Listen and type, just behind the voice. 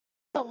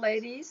Hello,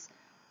 ladies.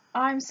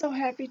 I'm so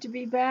happy to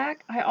be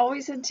back. I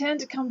always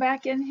intend to come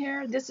back in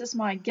here. This is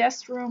my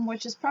guest room,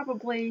 which is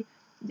probably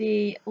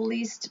the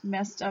least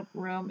messed up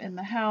room in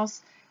the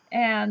house.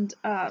 And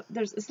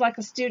it's like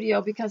a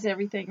studio because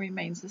everything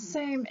remains the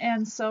same.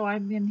 And so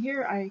I'm in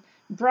here. I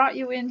brought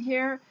you in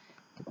here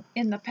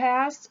in the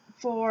past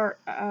for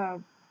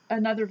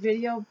another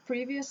video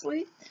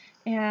previously.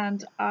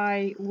 And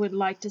I would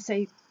like to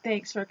say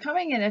thanks for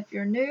coming. And if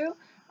you're new,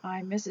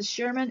 I'm Mrs.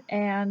 Sherman,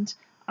 and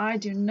I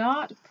do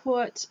not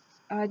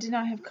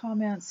have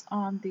comments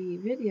on the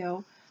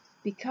video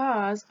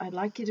because I'd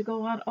like you to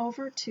go on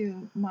over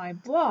to my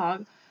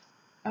blog,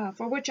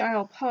 for which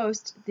I'll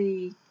post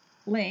the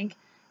link,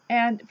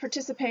 and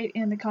participate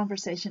in the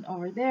conversation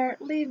over there.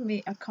 Leave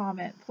me a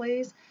comment,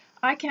 please.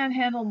 I can't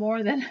handle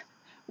more than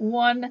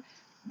one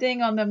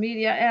thing on the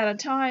media at a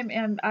time,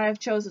 and I've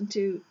chosen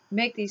to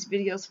make these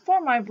videos for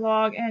my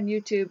blog, and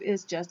YouTube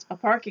is just a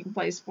parking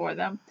place for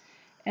them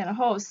and a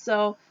host.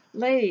 So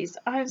ladies,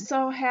 I'm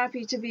so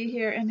happy to be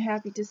here and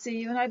happy to see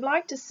you, and I'd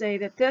like to say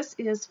that these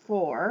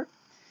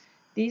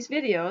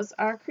videos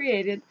are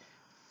created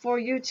for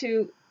you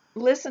to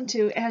listen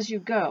to as you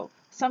go.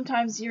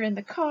 Sometimes you're in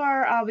the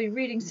car, I'll be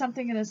reading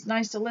something and it's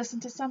nice to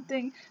listen to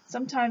something.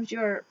 Sometimes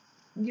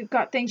you've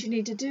got things you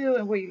need to do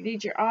and where you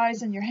need your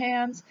eyes and your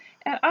hands.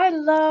 And I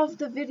love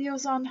the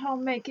videos on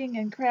homemaking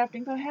and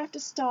crafting, but I have to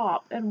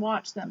stop and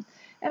watch them.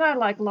 And I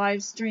like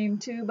live stream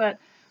too, but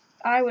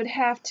I would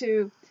have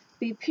to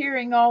be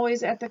peering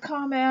always at the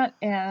comment,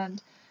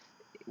 and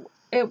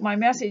my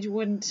message there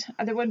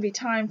wouldn't be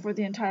time for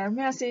the entire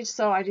message,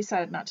 so I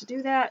decided not to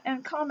do that.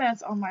 And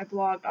comments on my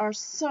blog are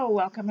so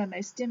welcome, and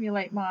they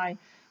stimulate my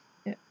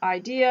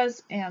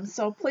ideas, and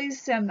so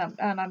please send them,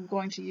 and I'm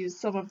going to use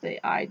some of the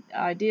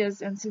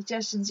ideas and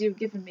suggestions you've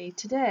given me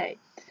today.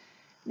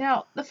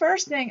 Now, the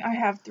first thing, I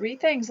have 3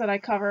 things that I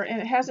cover, and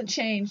it hasn't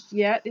changed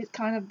yet. It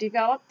kind of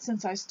developed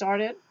since I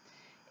started.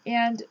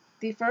 And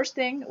the first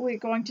thing we're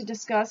going to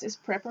discuss is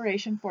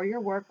preparation for your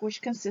work,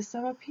 which consists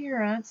of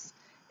appearance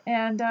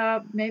and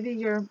maybe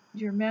your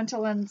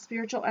mental and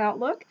spiritual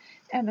outlook.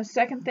 And the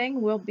second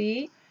thing will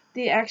be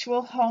the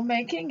actual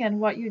homemaking and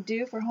what you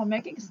do for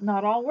homemaking. It's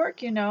not all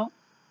work, you know.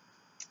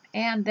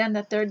 And then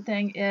the third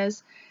thing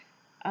is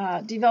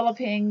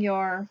developing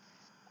your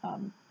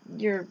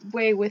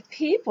way with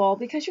people,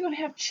 because you're going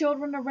to have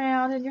children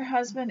around and your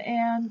husband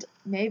and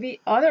maybe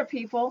other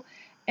people.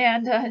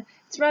 And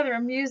it's rather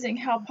amusing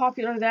how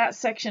popular that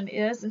section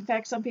is. In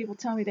fact, some people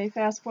tell me they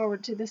fast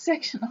forward to the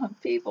section on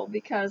people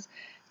because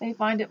they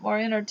find it more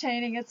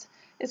entertaining.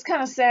 It's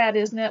kind of sad,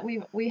 isn't it?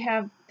 We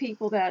have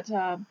people that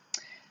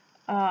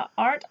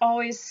aren't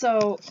always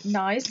so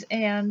nice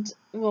and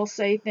will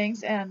say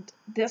things, and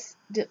this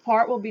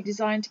part will be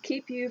designed to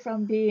keep you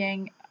from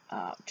being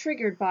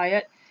triggered by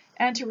it,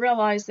 and to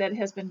realize that it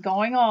has been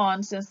going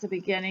on since the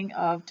beginning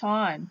of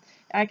time.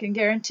 I can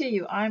guarantee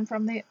you, I'm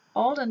from the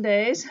olden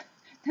days,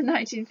 the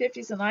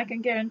 1950s, and I can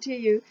guarantee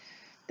you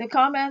the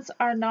comments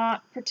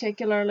about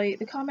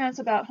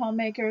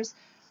homemakers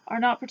are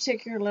not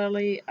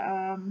particularly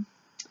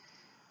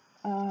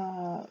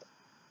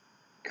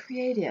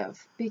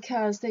creative,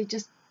 because they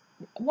just,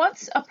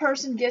 once a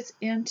person gets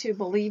into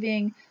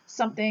believing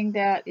something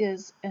that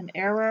is an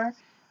error,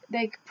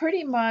 they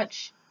pretty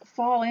much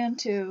fall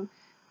into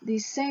the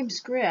same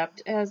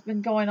script as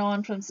been going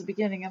on from the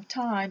beginning of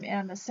time,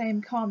 and the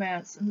same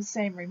comments and the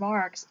same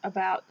remarks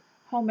about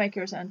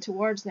homemakers and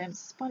towards them.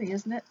 It's funny,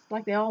 isn't it? It's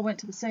like they all went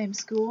to the same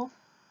school.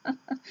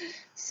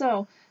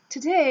 So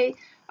today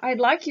I'd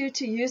like you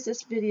to use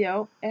this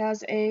video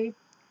as a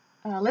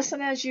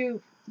listen as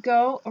you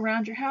go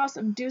around your house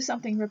and do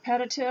something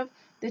repetitive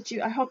that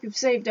I hope you've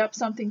saved up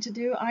something to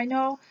do. I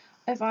know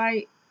if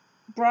I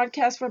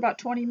broadcast for about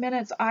 20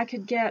 minutes, I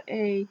could get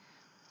a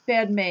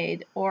bed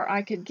made, or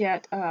I could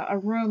get a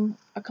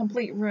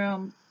complete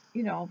room,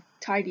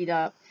 tidied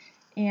up,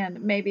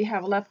 and maybe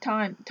have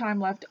time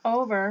left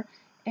over.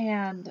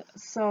 And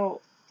so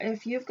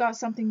if you've got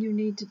something you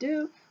need to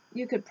do,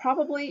 you could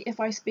probably, if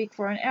I speak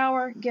for an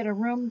hour, get a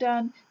room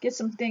done, get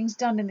some things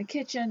done in the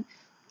kitchen,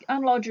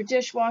 unload your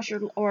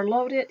dishwasher or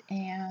load it,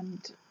 and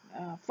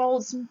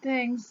fold some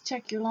things,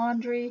 check your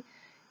laundry,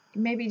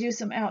 maybe do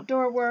some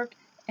outdoor work.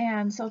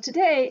 And so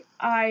today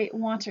I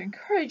want to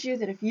encourage you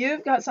that if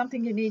you've got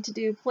something you need to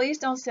do, please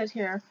don't sit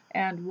here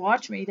and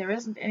watch me. There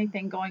isn't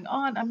anything going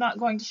on. I'm not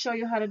going to show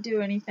you how to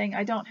do anything.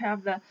 I don't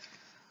have the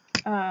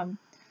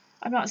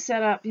I'm not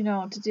set up,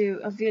 to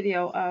do a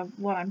video of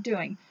what I'm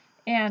doing.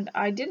 And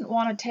I didn't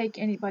want to take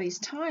anybody's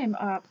time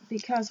up,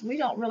 because we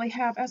don't really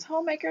have, as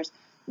homemakers,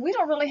 we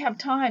don't really have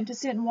time to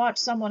sit and watch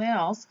someone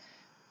else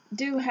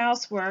do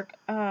housework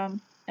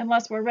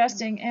unless we're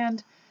resting.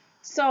 And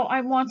so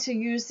I want to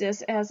use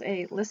this as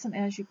a listen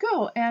as you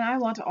go. And I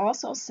want to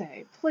also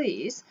say,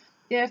 please,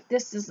 if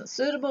this isn't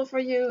suitable for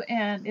you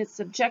and it's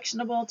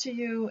objectionable to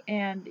you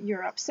and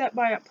you're upset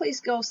by it,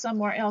 please go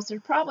somewhere else. There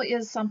probably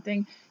is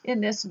something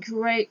in this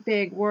great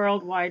big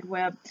World Wide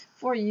Web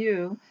for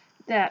you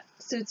that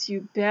suits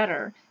you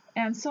better.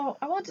 And so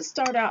I want to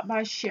start out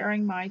by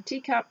sharing my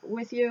teacup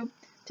with you.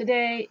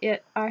 today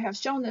I have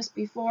shown this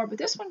before, but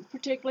this one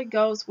particularly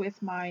goes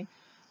with my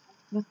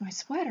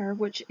sweater,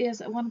 which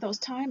is one of those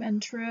time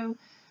and true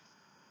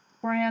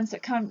brands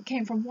that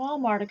came from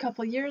Walmart a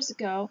couple years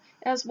ago,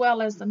 as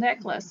well as the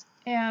necklace.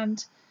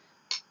 And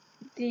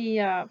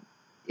the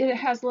it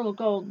has little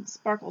gold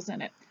sparkles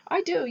in it.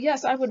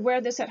 Yes, I would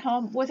wear this at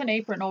home with an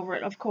apron over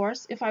it, of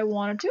course, if I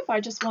wanted to. If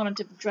I just wanted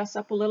to dress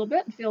up a little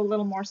bit and feel a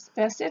little more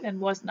festive and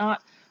was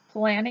not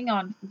planning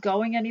on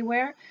going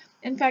anywhere.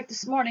 In fact,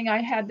 this morning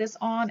I had this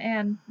on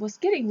and was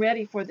getting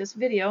ready for this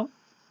video,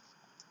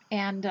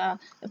 and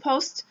the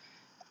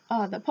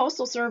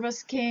postal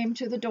service came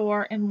to the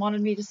door and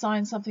wanted me to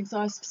sign something, so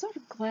I was sort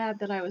of glad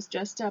that I was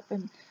dressed up.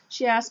 And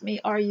she asked me,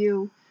 "Are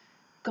you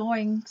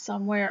going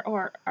somewhere,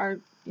 or are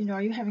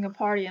you having a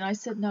party?" And I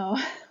said, "No,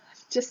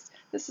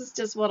 this is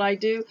just what I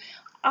do.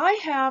 I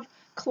have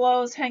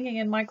clothes hanging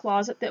in my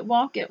closet that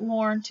won't get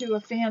worn to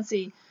a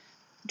fancy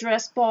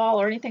dress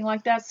ball or anything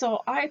like that,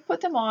 so I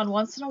put them on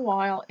once in a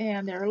while,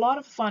 and they're a lot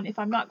of fun. If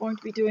I'm not going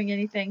to be doing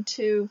anything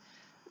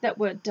that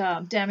would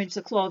damage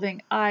the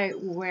clothing, I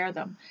wear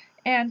them."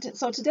 And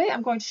so today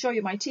I'm going to show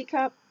you my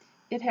teacup.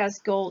 It has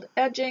gold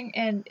edging,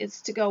 and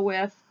it's to go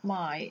with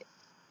my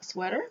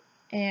sweater,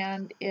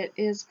 and it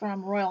is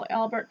from Royal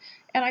Albert.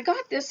 And I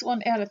got this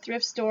one at a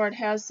thrift store. It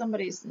has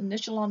somebody's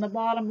initial on the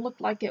bottom.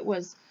 Looked like it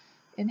was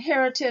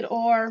inherited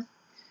or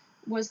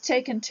was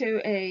taken to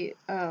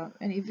an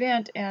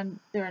event, and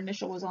their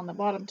initial was on the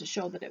bottom to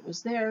show that it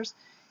was theirs.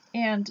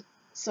 And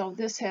so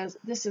this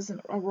is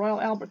a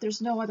Royal Albert.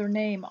 There's no other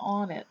name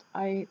on it.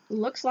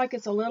 Looks like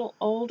it's a little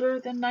older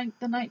than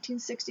the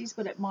 1960s,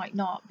 but it might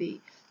not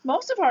be.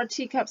 Most of our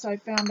teacups, I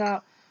found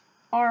out,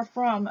 are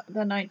from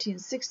the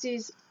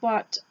 1960s,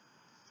 but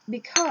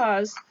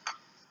because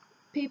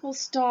people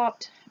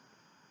stopped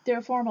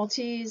their formal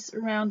teas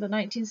around the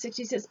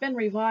 1960s, it's been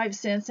revived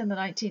since in the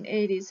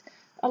 1980s.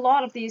 A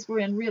lot of these were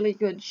in really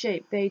good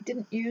shape. They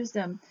didn't use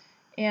them.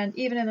 And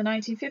even in the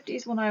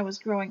 1950s, when I was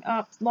growing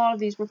up, a lot of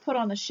these were put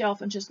on the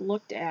shelf and just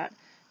looked at.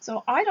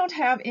 So I don't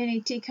have any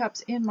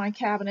teacups in my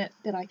cabinet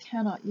that I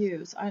cannot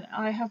use.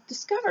 I have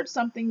discovered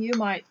something you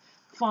might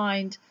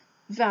find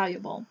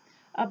valuable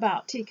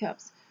about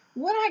teacups.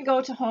 When I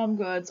go to Home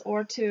Goods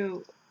or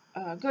to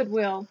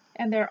Goodwill,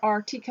 and there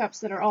are teacups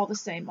that are all the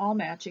same, all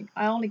matching,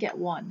 I only get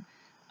one.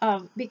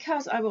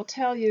 Because I will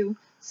tell you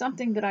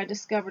something that I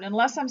discovered.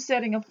 Unless I'm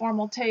setting a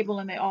formal table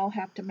and they all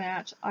have to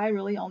match, I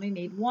really only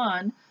need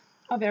one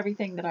of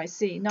everything that I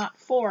see, not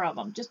four of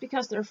them. Just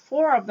because there are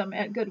four of them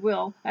at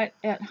Goodwill,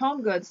 at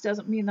Home Goods,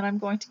 doesn't mean that I'm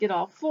going to get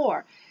all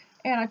four.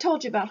 And I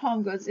told you about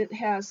Home Goods. It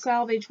has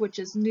salvage, which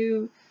is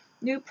new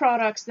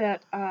products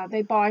that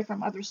they buy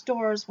from other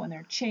stores when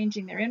they're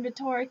changing their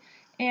inventory.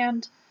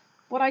 And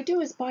what I do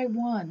is buy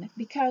one,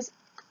 because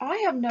I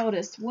have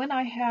noticed when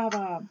I have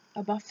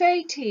a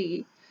buffet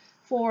tea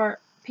for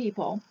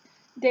people,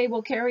 they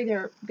will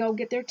go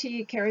get their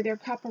tea, carry their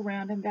cup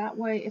around, and that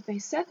way, if they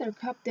set their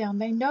cup down,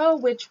 they know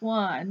which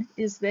one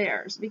is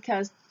theirs,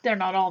 because they're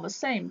not all the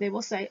same. They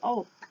will say,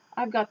 "Oh,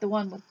 I've got the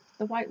one with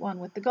the white one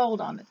with the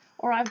gold on it,"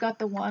 or "I've got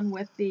the one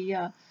with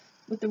the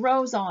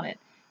rose on it."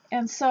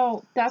 And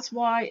so that's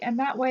why, and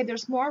that way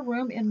there's more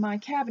room in my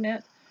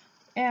cabinet,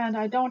 and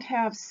I don't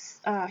have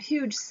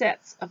huge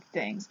sets of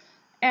things.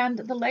 And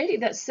the lady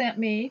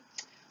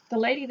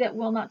that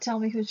will not tell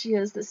me who she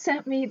is, that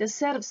sent me the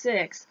set of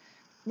 6,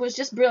 was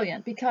just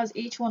brilliant, because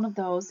each one of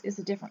those is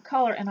a different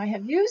color, and I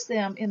have used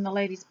them in the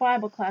ladies'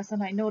 Bible class,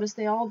 and I notice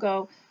they all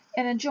go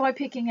and enjoy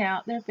picking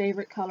out their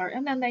favorite color,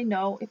 and then they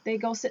know if they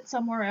go sit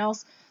somewhere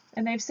else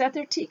and they've set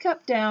their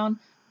teacup down,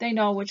 they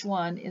know which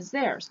one is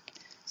theirs.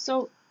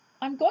 So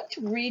I'm going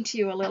to read to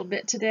you a little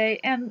bit today,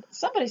 and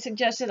somebody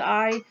suggested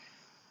I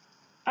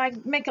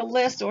make a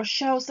list or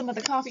show some of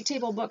the coffee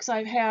table books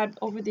I've had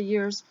over the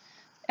years.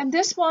 And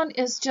this one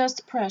is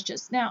just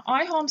precious. Now,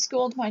 I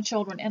homeschooled my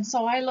children, and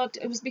so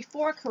it was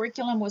before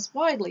curriculum was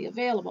widely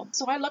available.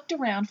 So I looked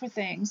around for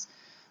things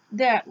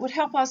that would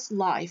help us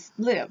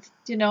live,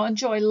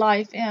 enjoy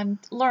life and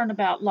learn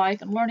about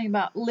life and learning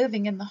about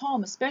living in the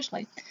home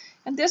especially.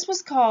 And this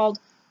was called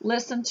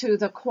Listen to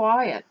the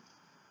Quiet.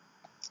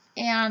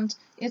 And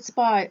it's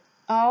by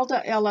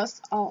Alda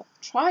Ellis. I'll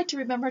try to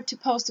remember to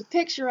post a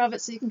picture of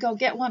it so you can go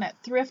get one at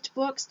Thrift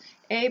Books,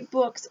 Abe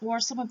Books, or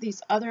some of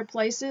these other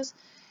places.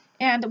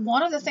 And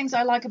one of the things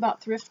I like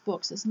about thrift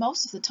books is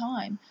most of the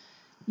time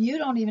you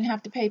don't even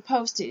have to pay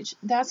postage.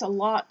 That's a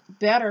lot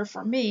better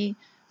for me,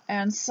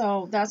 and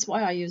so that's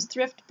why I use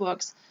thrift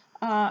books.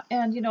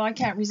 And I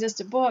can't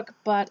resist a book,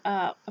 but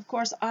of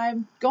course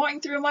I'm going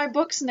through my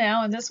books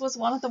now, and this was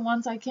one of the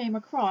ones I came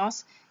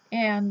across.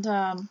 And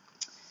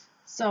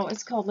so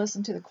it's called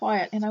Listen to the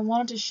Quiet, and I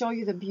wanted to show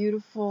you the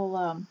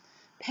beautiful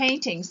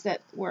paintings that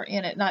were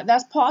in it. Now,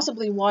 that's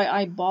possibly why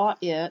I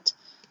bought it.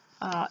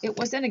 It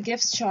was in a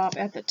gift shop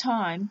at the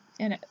time,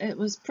 and it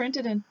was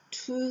printed in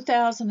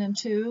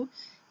 2002.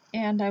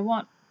 And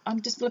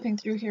I'm just flipping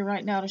through here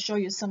right now to show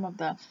you some of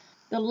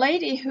the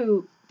lady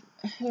who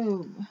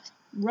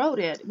wrote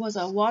it was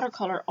a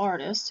watercolor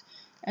artist,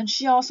 and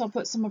she also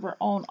put some of her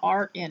own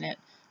art in it,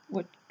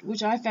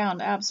 which I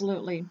found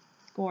absolutely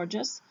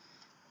gorgeous.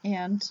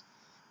 And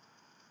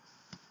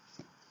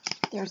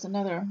there's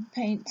another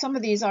paint. Some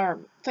of these are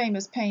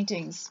famous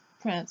paintings,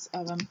 prints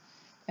of them.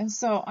 And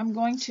so I'm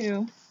going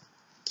to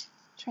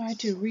try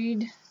to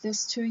read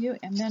this to you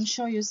and then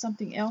show you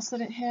something else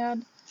that it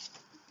had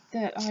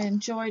that I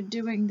enjoyed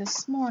doing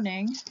this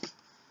morning.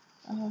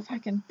 If I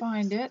can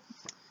find it.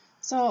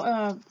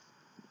 So,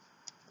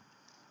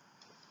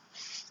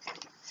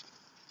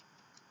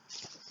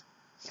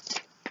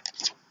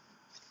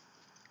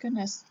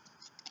 goodness.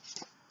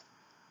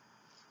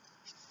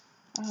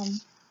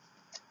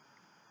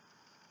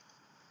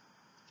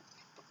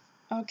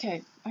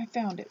 Okay, I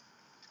found it.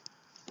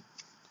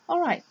 All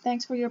right,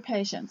 thanks for your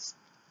patience.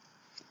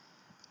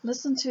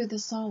 Listen to the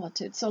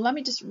solitude. So let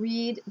me just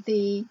read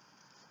the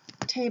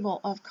table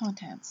of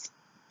contents.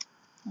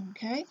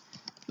 Okay,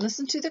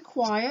 listen to the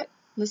quiet,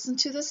 listen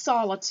to the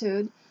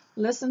solitude,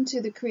 listen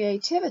to the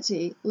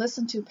creativity,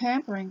 listen to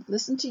pampering,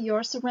 listen to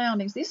your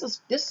surroundings.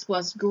 This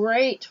was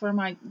great for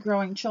my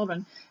growing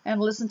children, and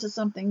listen to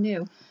something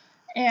new.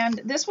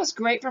 And this was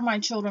great for my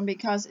children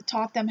because it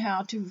taught them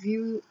how to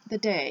view the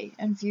day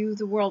and view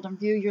the world and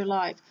view your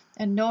life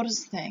and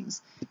notice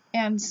things.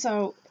 And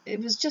so it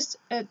was just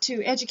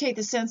to educate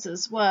the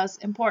senses was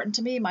important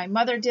to me. My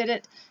mother did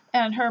it,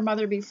 and her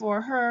mother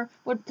before her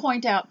would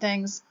point out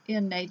things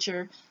in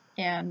nature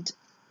and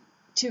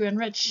to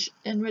enrich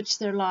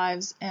their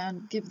lives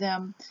and give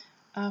them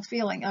a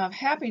feeling of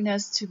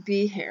happiness to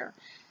be here.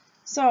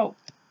 So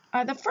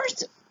the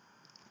first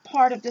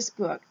part of this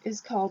book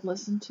is called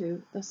Listen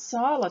to the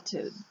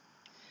Solitude.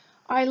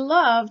 I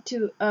love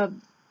to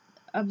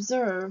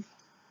observe,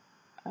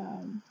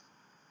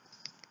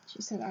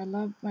 she said, I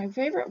love my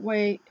favorite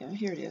way,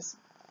 here it is.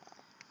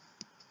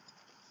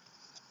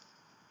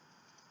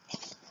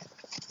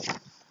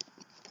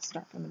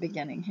 Start from the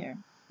beginning here.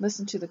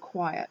 Listen to the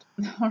quiet.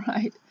 All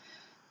right.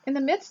 In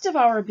the midst of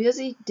our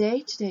busy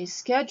day-to-day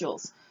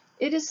schedules,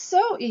 it is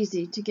so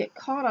easy to get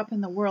caught up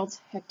in the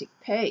world's hectic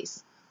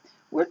pace.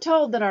 We're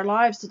told that our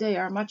lives today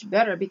are much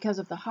better because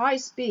of the high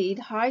speed,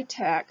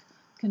 high-tech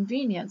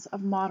convenience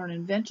of modern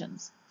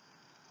inventions.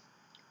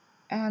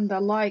 And the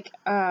like,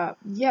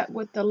 yet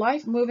with the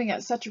life moving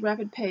at such a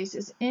rapid pace,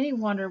 is any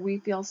wonder we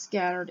feel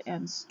scattered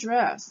and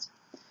stressed.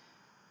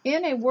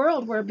 In a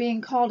world where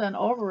being called an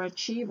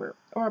overachiever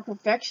or a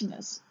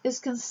perfectionist is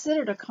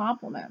considered a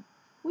compliment,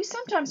 we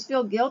sometimes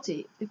feel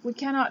guilty if we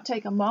do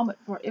take a moment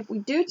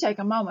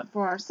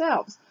for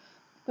ourselves.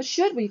 But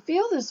should we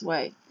feel this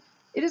way?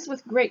 It is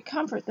with great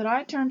comfort that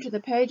I turn to the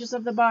pages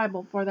of the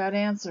Bible for that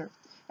answer.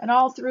 And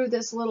all through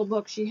this little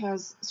book, she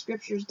has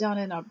scriptures done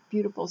in a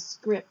beautiful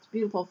script,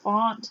 beautiful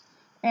font,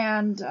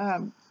 and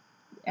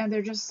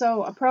they're just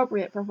so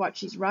appropriate for what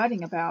she's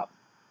writing about.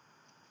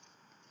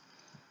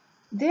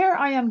 There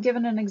I am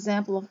given an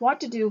example of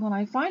what to do when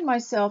I find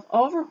myself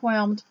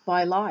overwhelmed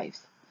by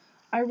life.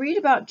 I read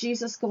about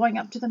Jesus going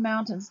up to the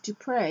mountains to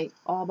pray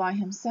all by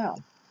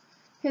himself.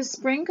 His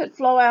spring could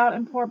flow out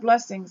and pour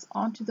blessings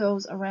onto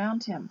those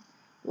around him.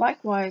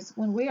 Likewise,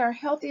 when we are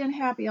healthy and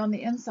happy on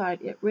the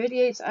inside, it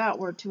radiates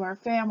outward to our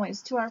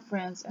families, to our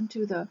friends, and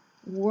to the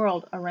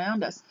world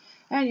around us.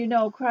 And you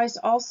know, Christ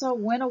also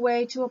went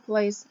away to a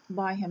place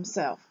by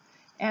himself.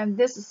 And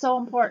this is so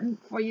important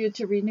for you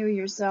to renew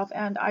yourself.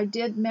 And I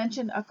did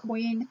mention a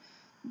queen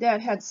that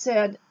had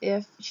said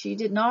if she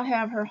did not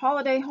have her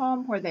holiday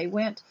home where they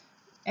went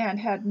and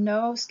had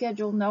no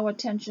schedule, no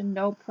attention,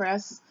 no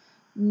press,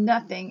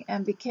 nothing,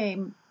 and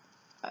became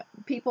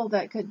people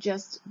that could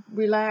just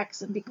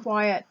relax and be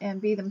quiet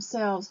and be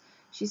themselves.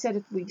 She said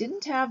if we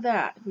didn't have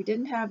that,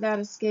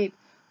 escape,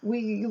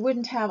 you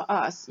wouldn't have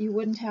us. You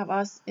wouldn't have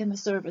us in the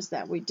service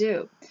that we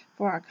do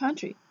for our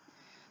country.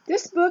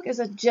 This book is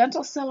a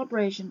gentle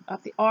celebration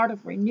of the art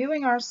of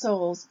renewing our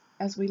souls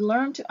as we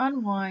learn to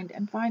unwind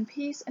and find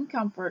peace and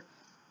comfort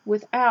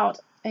without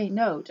a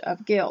note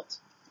of guilt.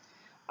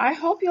 I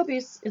hope you'll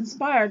be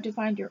inspired to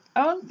find your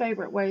own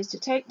favorite ways to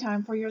take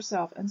time for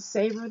yourself and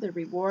savor the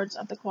rewards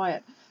of the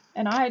quiet.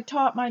 And I had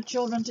taught my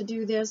children to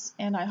do this,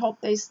 and I hope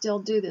they still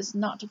do this,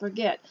 not to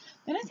forget.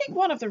 And I think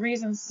one of the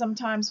reasons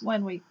sometimes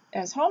when we,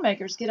 as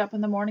homemakers, get up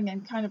in the morning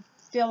and kind of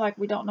feel like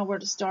we don't know where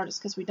to start is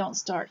because we don't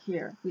start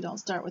here. We don't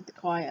start with the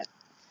quiet.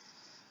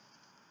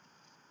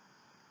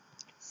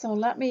 So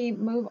let me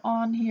move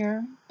on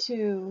here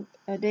to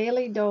a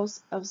daily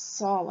dose of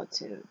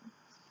solitude.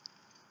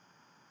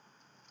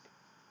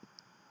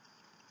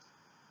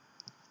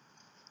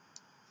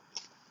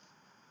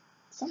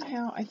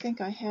 Somehow I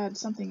think I had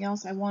something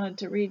else I wanted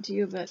to read to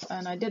you,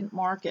 and I didn't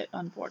mark it,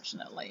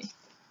 unfortunately.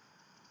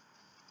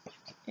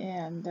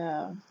 And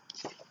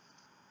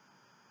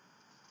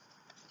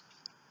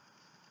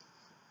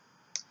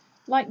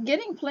like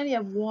getting plenty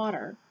of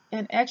water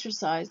and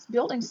exercise,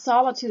 building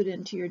solitude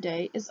into your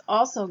day is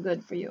also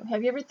good for you.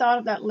 Have you ever thought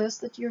of that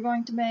list that you're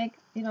going to make?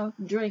 You know,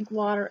 drink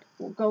water,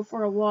 go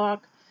for a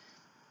walk,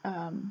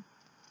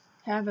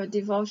 have a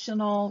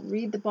devotional,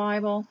 read the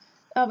Bible,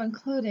 of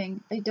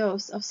including a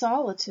dose of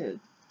solitude.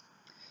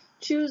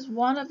 Choose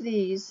one of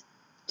these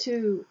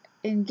to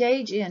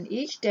engage in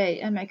each day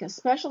and make a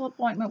special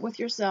appointment with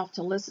yourself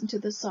to listen to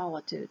the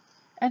solitude.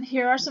 And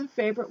here are some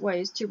favorite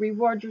ways to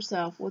reward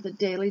yourself with a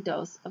daily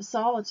dose of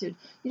solitude.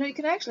 You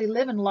can actually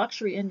live in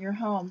luxury in your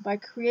home by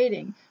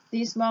creating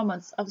these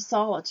moments of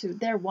solitude.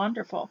 They're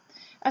wonderful.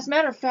 As a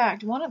matter of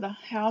fact, one of the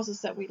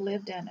houses that we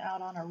lived in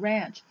out on a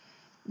ranch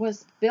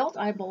was built,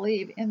 I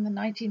believe, in the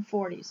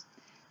 1940s.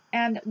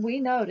 And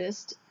we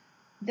noticed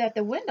that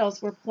the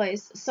windows were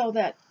placed so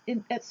that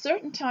at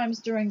certain times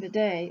during the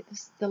day,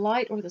 the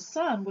light or the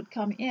sun would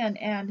come in,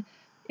 and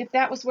if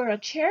that was where a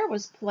chair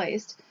was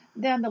placed,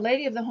 then the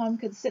lady of the home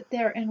could sit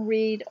there and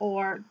read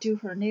or do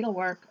her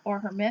needlework or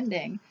her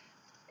mending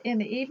in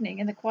the evening,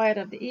 in the quiet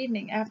of the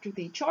evening after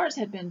the chores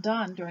had been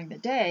done during the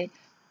day.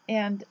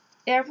 And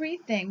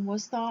everything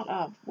was thought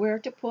of: where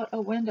to put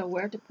a window,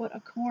 where to put a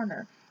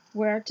corner,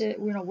 where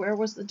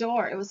was the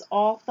door. It was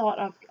all thought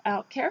of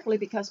out carefully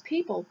because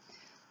people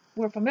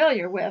were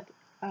familiar with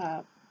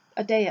a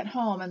day at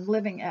home and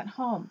living at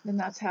home, and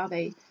that's how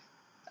they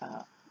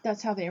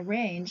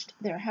arranged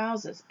their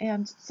houses.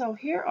 And so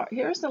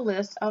here's a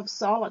list of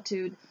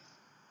solitude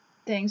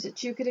things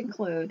that you could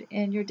include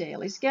in your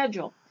daily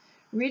schedule.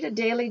 Read a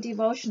daily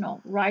devotional,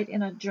 write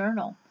in a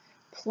journal,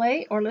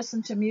 play or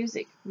listen to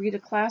music, read a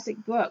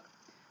classic book,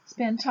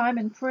 spend time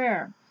in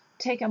prayer,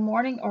 take a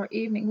morning or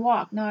evening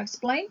walk. Now, I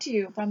explained to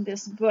you from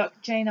this book,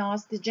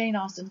 the Jane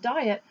Austen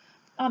Diet,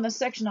 on the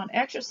section on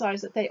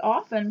exercise, that they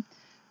often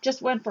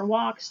just went for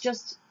walks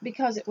just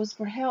because it was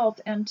for health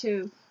and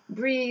to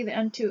breathe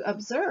and to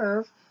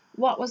observe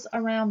what was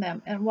around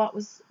them and what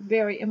was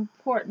very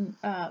important.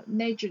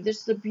 Nature,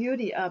 just the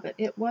beauty of it.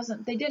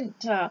 They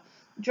didn't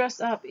dress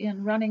up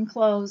in running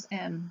clothes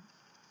and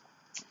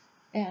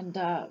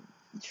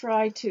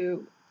try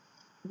to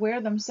wear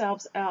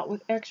themselves out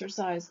with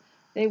exercise.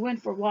 They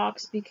went for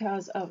walks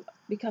because of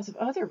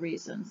other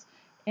reasons.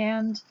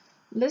 And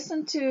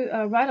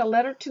write a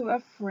letter to a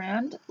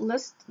friend.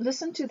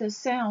 Listen to the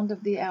sound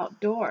of the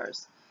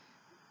outdoors.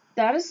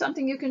 That is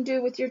something you can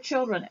do with your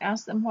children.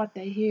 Ask them what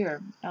they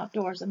hear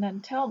outdoors and then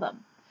tell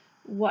them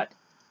what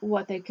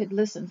they could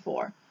listen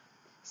for.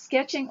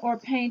 Sketching or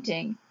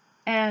painting.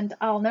 And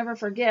I'll never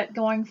forget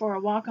going for a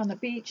walk on the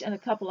beach, and a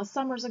couple of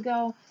summers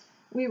ago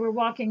we were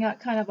walking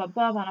up kind of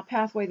above on a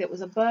pathway that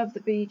was above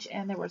the beach,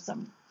 and there were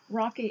some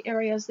rocky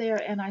areas there,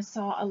 and I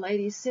saw a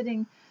lady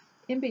sitting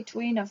in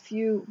between a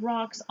few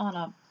rocks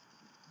on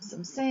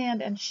some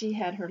sand, and she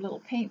had her little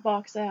paint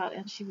box out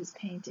and she was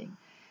painting.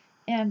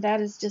 And that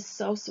is just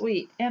so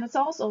sweet. And it's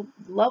also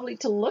lovely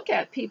to look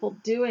at people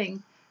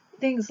doing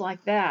things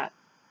like that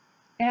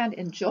and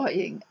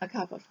enjoying a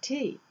cup of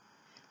tea,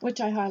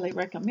 which I highly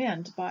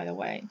recommend, by the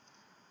way.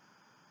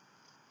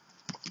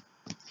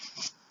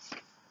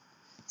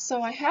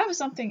 So I have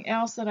something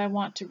else that I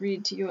want to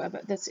read to you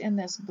about that's in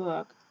this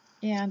book,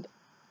 and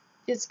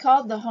it's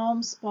called the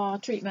Home Spa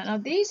Treatment. Now,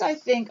 these, I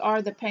think,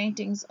 are the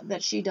paintings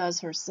that she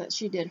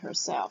did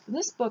herself. And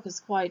this book is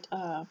quite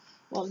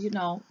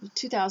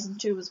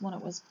 2002 was when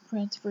it was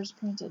first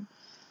printed.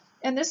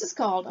 And this is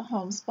called a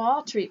Home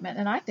Spa Treatment,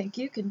 and I think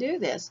you can do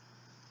this.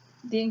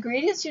 The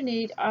ingredients you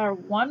need are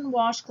 1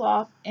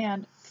 washcloth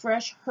and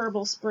fresh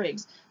herbal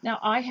sprigs. Now,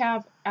 I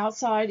have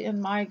outside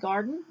in my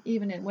garden,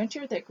 even in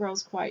winter, that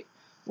grows quite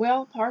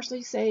well: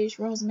 parsley, sage,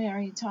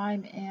 rosemary,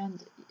 thyme,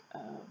 and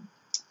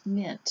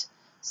mint.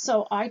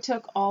 So I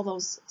took all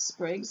those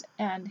sprigs,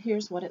 and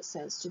here's what it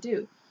says to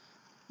do.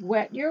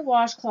 Wet your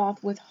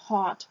washcloth with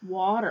hot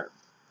water.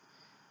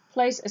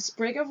 Place a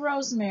sprig of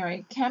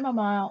rosemary,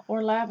 chamomile,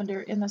 or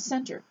lavender in the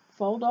center.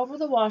 Fold over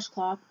the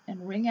washcloth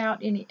and wring out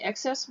any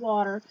excess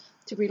water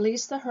to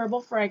release the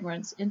herbal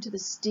fragrance into the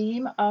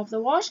steam of the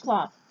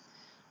washcloth.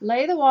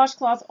 Lay the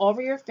washcloth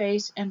over your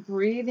face and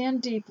breathe in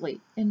deeply.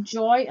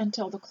 Enjoy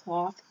until the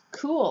cloth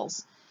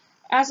cools.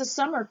 As a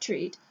summer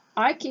treat,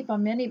 I keep a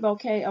mini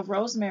bouquet of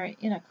rosemary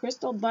in a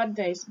crystal bud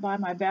vase by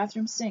my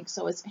bathroom sink,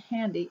 so it's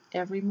handy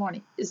every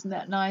morning. Isn't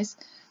that nice?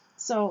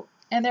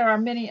 And there are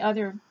many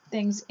other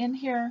things in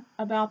here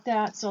about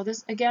that. So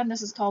this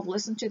is called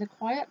Listen to the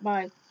Quiet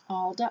by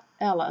Alda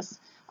Ellis.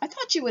 I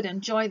thought you would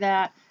enjoy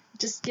that.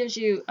 It just gives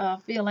you a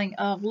feeling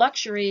of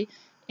luxury.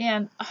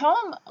 And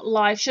home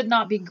life should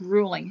not be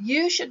grueling.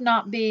 You should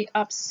not be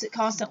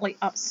constantly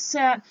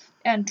upset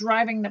and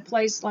driving the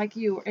place like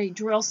you are a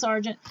drill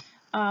sergeant.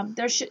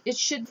 It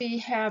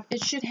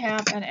should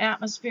have an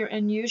atmosphere,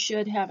 and you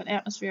should have an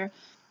atmosphere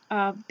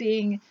of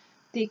being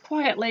the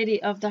quiet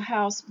lady of the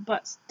house,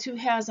 but who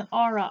has an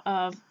aura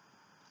of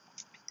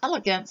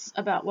elegance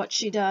about what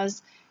she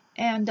does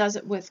and does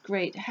it with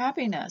great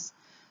happiness.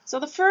 So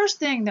the first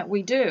thing that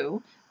we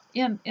do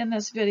in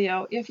this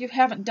video, if you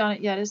haven't done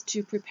it yet, is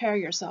to prepare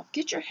yourself.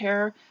 Get your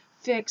hair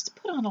fixed,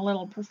 put on a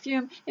little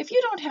perfume. If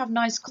you don't have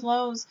nice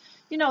clothes,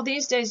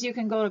 these days you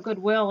can go to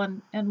Goodwill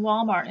and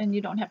Walmart and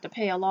you don't have to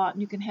pay a lot,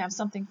 and you can have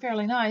something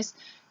fairly nice.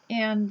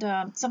 And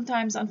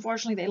sometimes,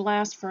 unfortunately, they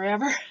last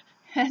forever.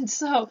 And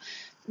so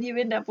you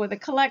end up with a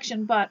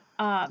collection, but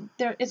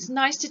it's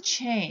nice to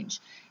change.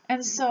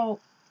 And so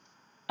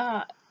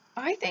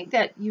I think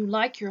that you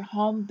like your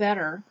home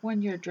better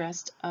when you're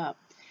dressed up.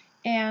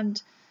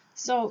 And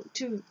so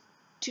to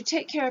to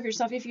take care of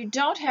yourself. If you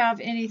don't have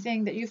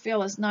anything that you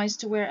feel is nice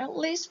to wear, at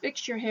least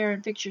fix your hair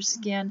and fix your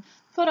skin.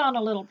 Put on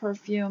a little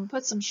perfume,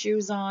 put some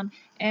shoes on,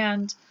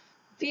 and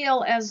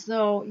feel as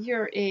though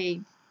you're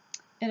in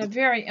a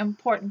very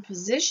important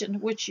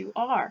position, which you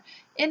are.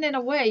 And in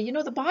a way, you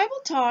know, the Bible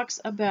talks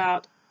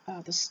about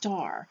the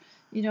star,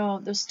 you know,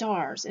 the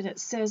stars, and it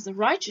says the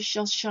righteous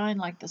shall shine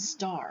like the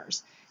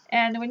stars.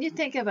 And when you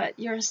think of it,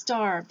 you're a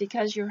star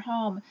because you're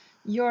home.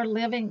 You're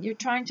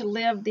trying to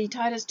live the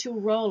Titus 2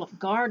 role of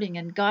guarding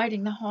and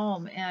guiding the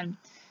home and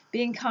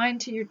being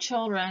kind to your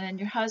children and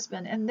your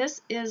husband. And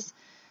this is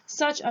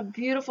such a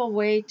beautiful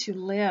way to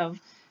live.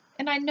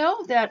 And I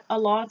know that a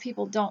lot of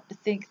people don't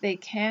think they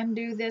can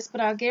do this,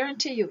 but I'll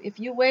guarantee you, if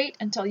you wait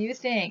until you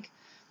think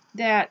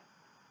that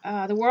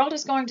the world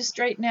is going to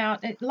straighten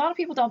out, a lot of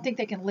people don't think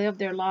they can live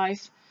their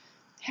life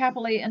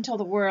happily until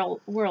the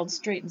world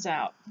straightens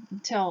out,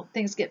 until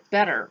things get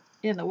better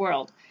in the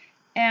world.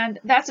 And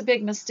that's a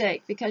big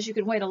mistake, because you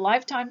can wait a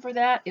lifetime for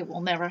that. It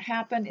will never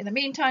happen. In the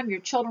meantime, your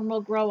children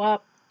will grow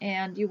up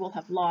and you will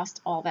have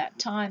lost all that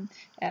time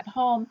at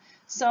home.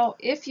 So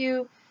if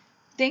you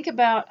think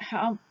about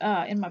how,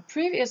 in my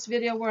previous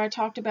video where I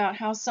talked about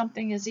how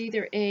something is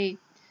either a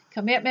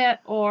commitment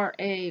or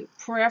a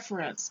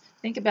preference,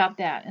 think about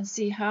that and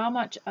see how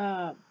much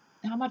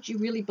you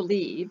really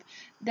believe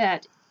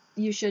that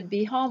you should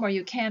be home or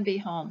you can be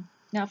home.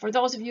 Now, for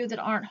those of you that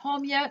aren't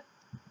home yet,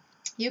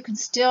 you can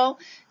still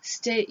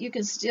stay.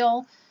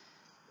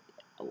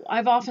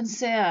 I've often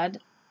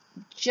said,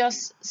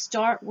 just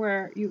start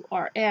where you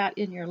are at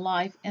in your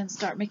life and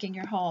start making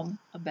your home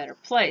a better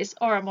place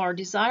or a more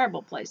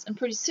desirable place. And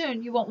pretty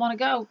soon you won't want to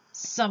go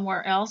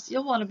somewhere else.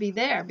 You'll want to be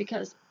there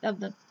because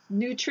of the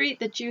new treat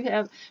that you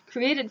have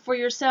created for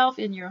yourself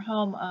in your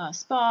home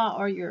spa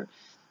or your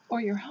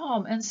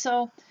home. And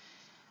so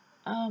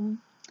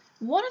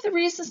one of the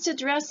reasons to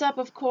dress up,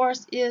 of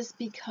course, is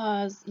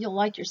because you'll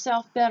like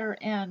yourself better.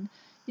 And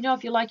you know,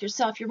 if you like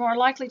yourself, you're more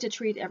likely to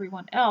treat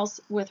everyone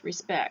else with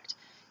respect.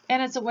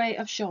 And it's a way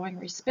of showing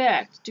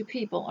respect to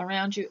people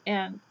around you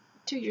and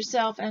to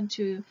yourself and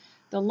to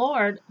the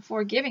Lord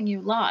for giving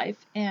you life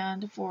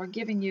and for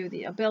giving you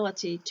the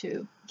ability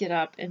to get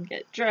up and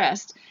get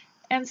dressed.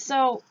 And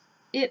so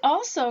it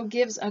also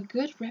gives a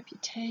good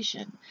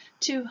reputation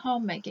to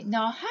homemaking.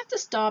 Now, I'll have to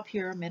stop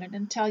here a minute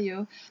and tell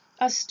you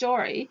a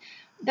story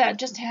that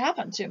just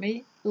happened to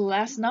me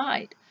last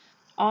night.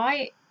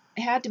 I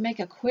had to make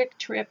a quick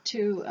trip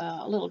to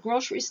a little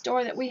grocery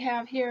store that we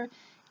have here,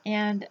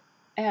 and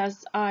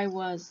as I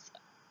was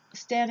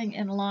standing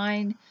in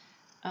line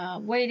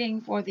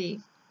waiting for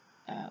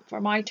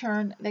my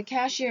turn, the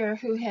cashier,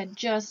 who had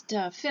just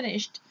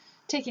finished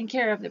taking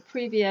care of the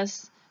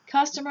previous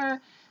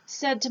customer,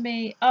 said to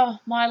me, "Oh,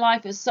 my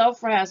life is so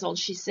frazzled,"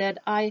 she said.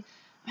 I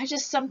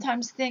just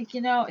sometimes think,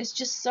 you know, it's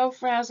just so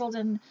frazzled,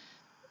 and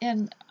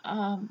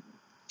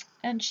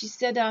she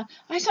said,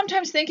 "I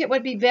sometimes think it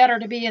would be better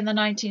to be in the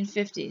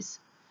 1950s."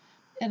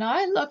 And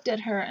I looked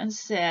at her and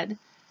said,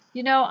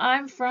 "You know,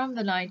 I'm from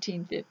the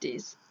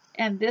 1950s,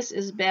 and this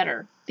is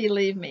better.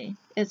 Believe me,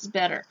 it's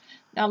better."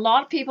 Now, a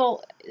lot of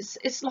people,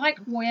 it's like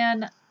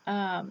when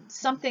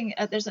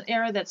there's an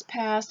era that's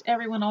passed,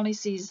 everyone only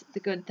sees the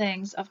good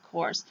things, of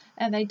course,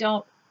 and they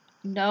don't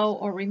know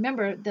or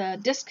remember the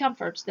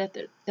discomforts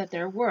that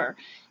there were.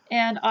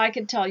 And I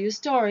could tell you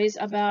stories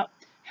about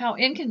how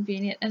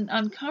inconvenient and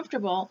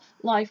uncomfortable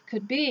life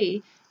could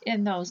be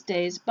in those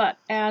days. But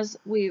as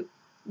we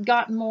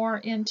got more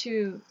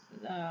into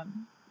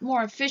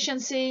more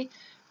efficiency,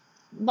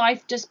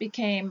 life just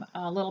became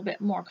a little bit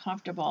more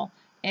comfortable.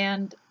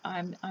 And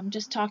I'm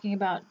just talking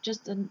about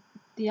just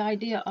the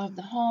idea of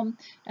the home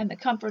and the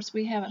comforts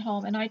we have at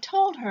home. And I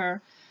told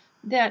her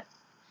that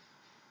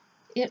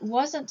it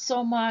wasn't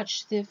so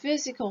much the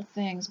physical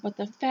things, but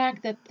the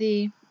fact that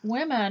the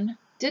women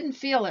didn't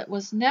feel it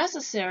was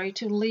necessary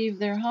to leave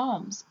their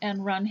homes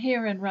and run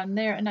here and run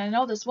there. And I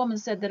know this woman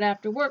said that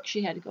after work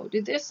she had to go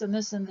do this and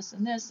this and this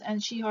and this,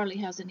 and she hardly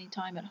has any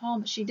time at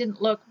home. She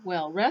didn't look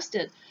well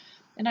rested.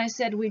 And I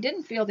said we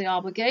didn't feel the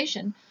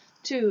obligation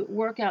to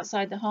work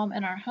outside the home,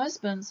 and our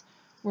husbands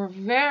were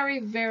very,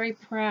 very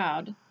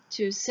proud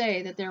to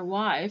say that their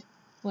wife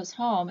was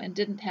home and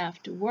didn't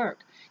have to work.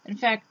 In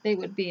fact, they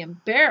would be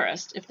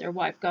embarrassed if their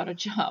wife got a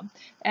job.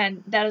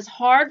 And that is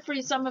hard for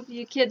some of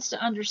you kids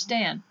to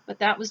understand, but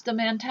that was the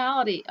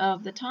mentality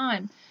of the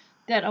time,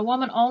 that a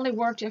woman only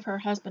worked if her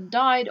husband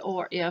died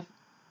or if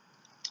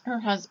her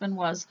husband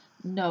was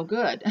no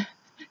good.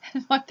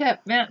 What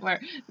that meant were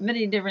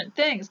many different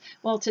things.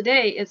 Well,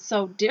 today it's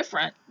so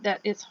different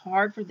that it's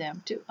hard for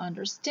them to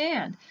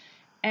understand.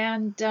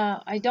 And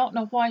I don't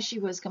know why she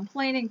was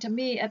complaining to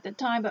me at the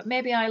time, but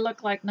maybe I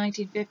look like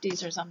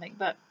 1950s or something.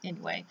 But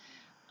anyway,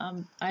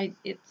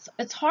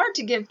 it's hard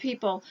to give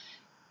people.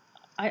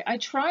 I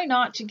try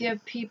not to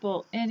give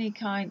people any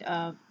kind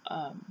of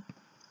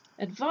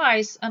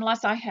advice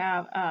unless I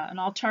have an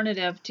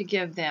alternative to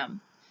give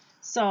them.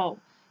 So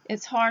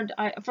it's hard.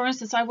 For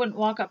instance, I wouldn't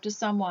walk up to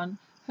someone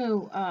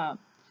who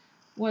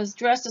was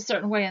dressed a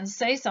certain way and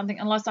say something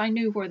unless I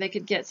knew where they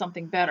could get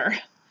something better.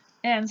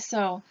 And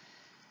so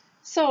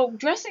So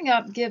dressing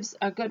up gives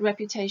a good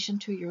reputation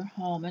to your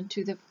home and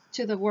to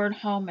the word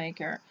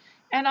homemaker.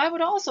 And I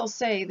would also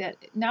say that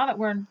now that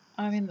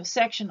I'm in the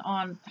section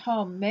on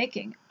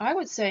homemaking, I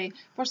would say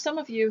for some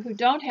of you who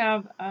don't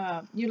have,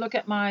 you look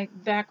at my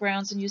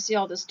backgrounds and you see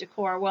all this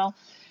decor. Well,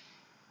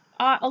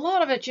 a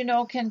lot of it,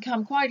 can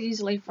come quite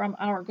easily from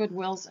our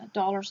Goodwills,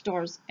 dollar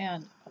stores,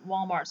 and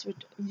Walmarts,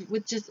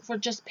 for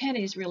just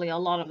pennies, really, a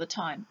lot of the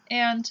time.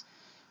 And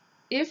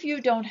if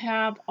you don't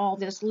have all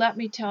this, let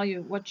me tell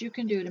you what you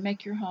can do to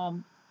make your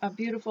home a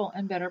beautiful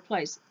and better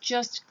place.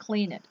 Just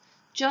clean it.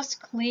 Just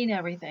clean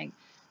everything.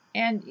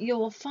 And you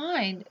will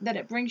find that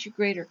it brings you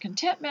greater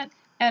contentment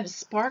and it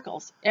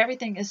sparkles.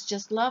 Everything is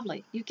just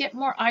lovely. You get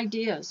more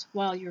ideas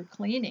while you're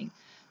cleaning.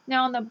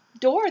 Now, on the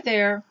door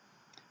there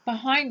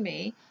behind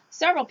me,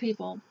 several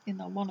people in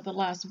one of the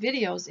last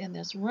videos in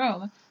this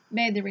room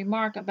made the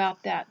remark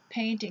about that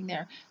painting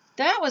there.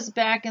 That was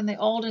back in the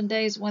olden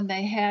days when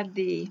they had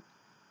the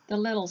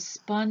little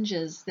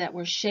sponges that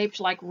were shaped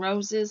like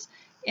roses,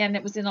 and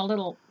it was in a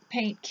little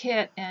paint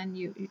kit, and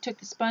you took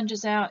the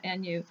sponges out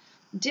and you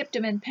dipped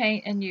them in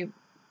paint and you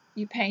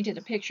painted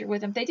a picture with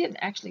them. They didn't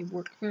actually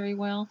work very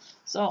well,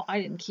 so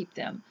I didn't keep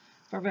them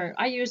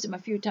I used them a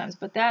few times,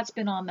 but that's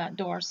been on that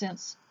door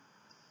since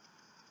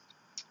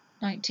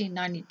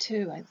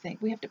 1992, I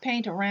think. We have to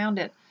paint around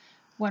it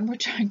when we're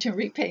trying to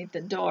repaint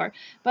the door,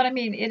 but I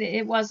mean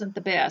it wasn't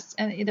the best,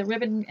 and the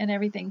ribbon and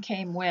everything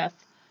came with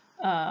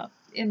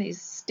in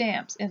these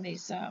stamps, in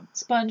these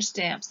sponge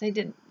stamps. They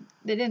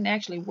didn't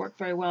actually work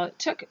very well. It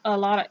took a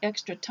lot of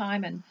extra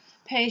time and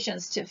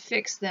patience to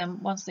fix them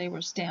once they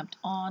were stamped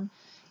on.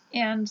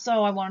 And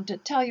so I wanted to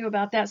tell you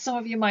about that. Some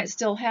of you might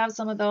still have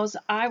some of those.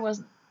 I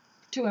wasn't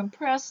too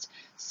impressed,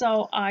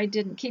 so I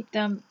didn't keep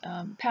them,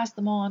 passed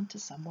them on to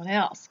someone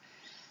else.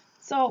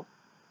 So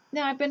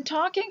now I've been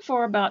talking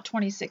for about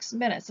 26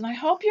 minutes, and I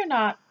hope you're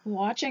not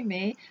watching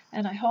me,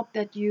 and I hope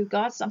that you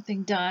got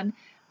something done.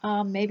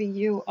 Maybe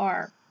you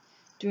are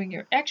doing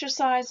your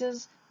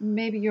exercises,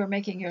 maybe you're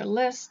making your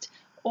list,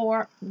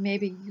 or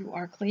maybe you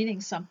are cleaning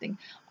something.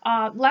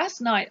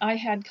 Last night I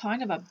had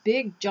kind of a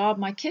big job.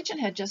 My kitchen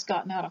had just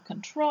gotten out of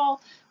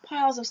control,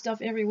 piles of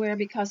stuff everywhere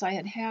because I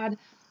had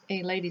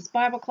a ladies'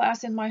 Bible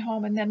class in my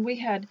home, and then we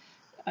had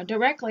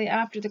directly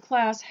after the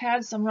class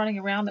had some running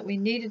around that we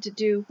needed to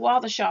do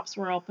while the shops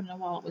were open and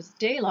while it was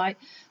daylight,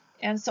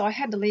 and so I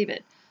had to leave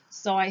it.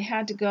 So I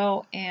had to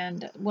go,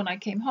 and when I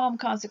came home,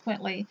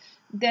 consequently,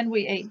 then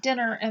we ate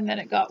dinner, and then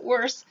it got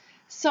worse.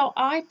 So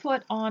I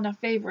put on a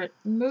favorite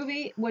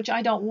movie, which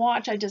I don't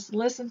watch, I just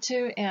listen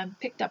to, and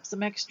picked up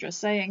some extra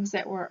sayings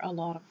that were a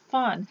lot of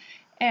fun.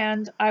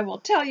 And I will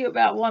tell you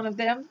about one of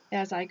them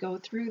as I go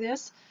through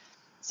this.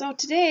 So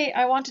today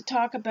I want to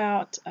talk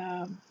about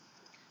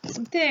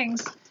some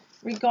things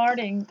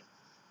regarding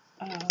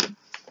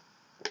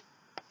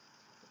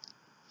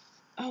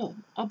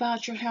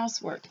about your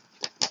housework.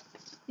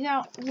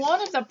 Now,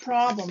 one of the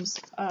problems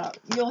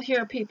you'll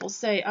hear people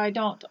say, I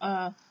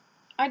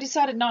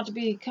decided not to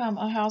become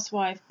a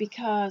housewife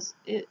because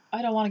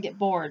I don't want to get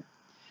bored.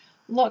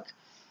 Look,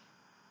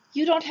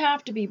 you don't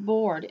have to be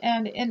bored,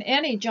 and in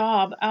any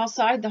job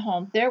outside the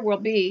home there will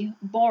be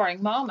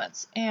boring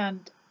moments, and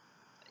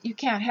you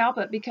can't help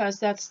it because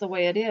that's the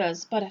way it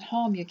is, but at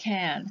home you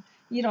can.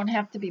 You don't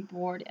have to be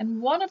bored,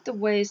 and one of the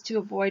ways to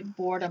avoid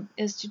boredom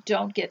is to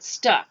don't get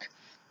stuck.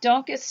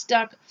 Don't get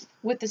stuck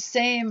with the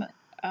same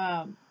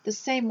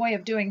way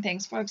of doing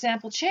things. For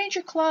example, change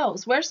your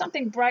clothes. Wear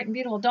something bright and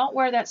beautiful. Don't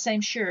wear that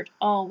same shirt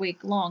all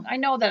week long. I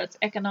know that it's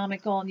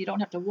economical and you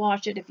don't have to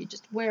wash it if you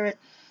just wear it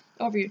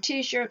over your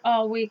t-shirt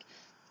all week,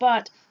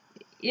 but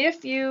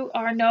if you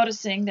are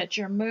noticing that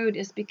your mood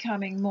is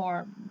becoming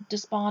more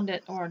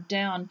despondent or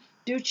down,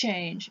 do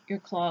change your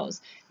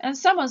clothes. And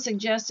someone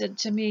suggested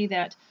to me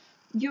that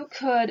you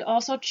could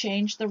also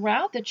change the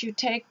route that you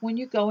take when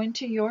you go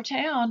into your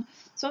town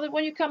so that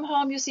when you come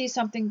home you see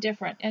something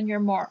different and you're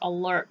more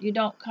alert. You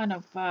don't kind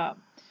of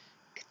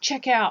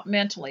check out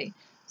mentally.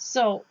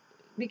 So,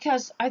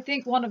 because I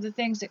think one of the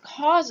things that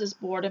causes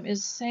boredom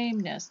is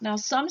sameness. Now,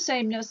 some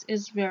sameness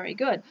is very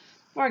good.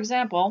 For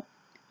example,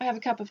 I have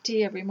a cup of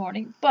tea every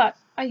morning, but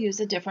I use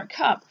a different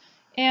cup.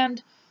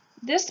 And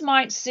this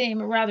might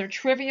seem rather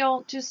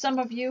trivial to some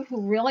of you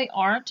who really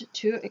aren't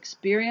too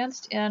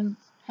experienced in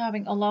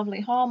having a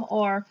lovely home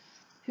or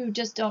who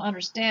just don't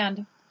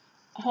understand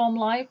home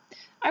life.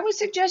 I would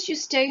suggest you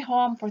stay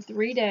home for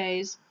 3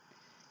 days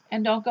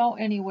and don't go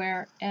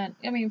anywhere. And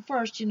I mean,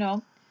 first,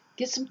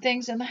 get some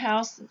things in the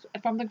house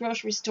from the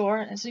grocery store,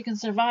 and so you can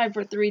survive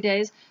for 3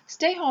 days.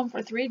 Stay home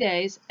for 3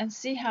 days and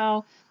see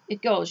how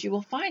it goes. You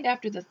will find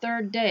after the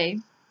 3rd day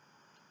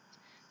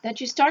that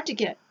you start to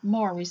get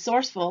more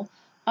resourceful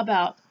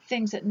about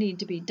things that need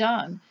to be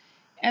done.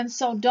 And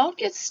so don't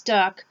get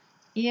stuck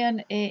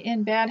in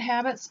bad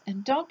habits,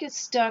 and don't get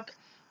stuck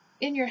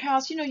in your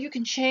house. You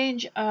can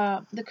change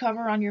the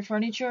cover on your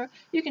furniture.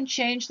 You can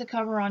change the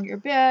cover on your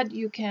bed.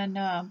 You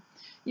can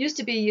Used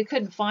to be you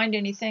couldn't find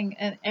anything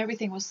and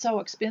everything was so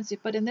expensive,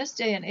 but in this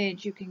day and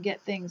age you can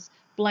get things.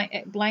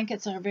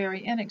 Blankets are very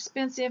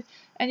inexpensive,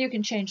 and you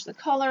can change the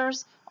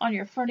colors on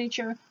your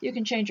furniture. You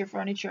can change your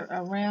furniture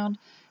around,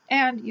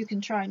 and you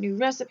can try new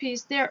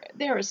recipes.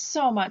 There is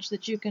so much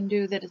that you can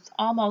do that it's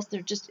almost,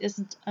 there just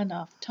isn't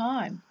enough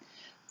time.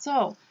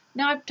 So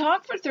now I've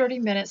talked for 30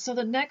 minutes, so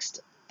the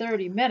next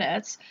 30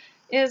 minutes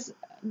is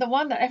the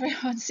one that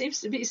everyone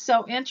seems to be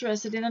so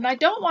interested in, and I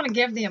don't want to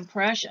give the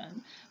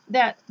impression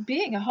that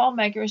being a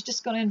homemaker is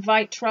just going to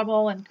invite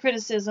trouble and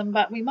criticism,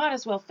 but we might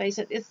as well face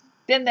it. It's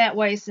been that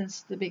way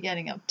since the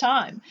beginning of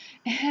time.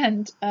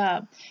 And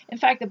in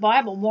fact, the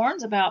Bible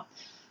warns about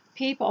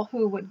people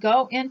who would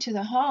go into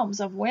the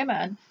homes of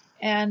women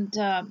and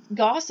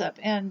gossip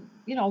and,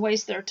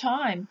 waste their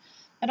time.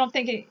 I don't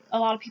think a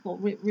lot of people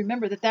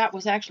remember that that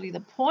was actually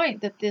the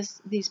point, that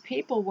these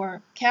people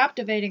were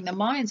captivating the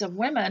minds of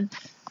women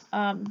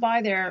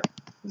by their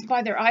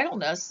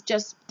idleness,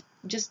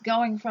 just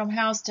going from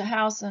house to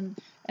house and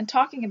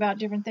talking about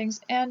different things.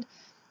 And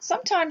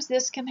sometimes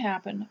this can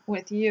happen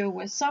with you,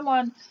 with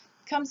someone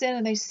comes in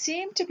and they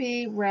seem to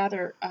be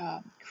rather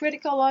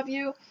critical of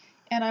you,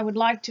 and I would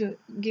like to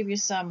give you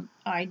some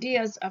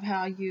ideas of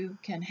how you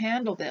can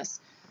handle this.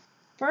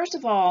 First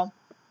of all,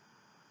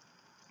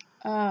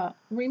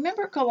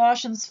 remember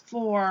Colossians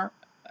 4.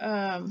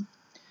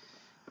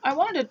 I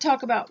wanted to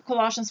talk about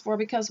Colossians 4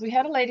 because we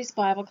had a ladies'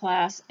 Bible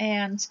class,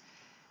 and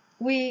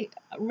we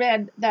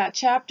read that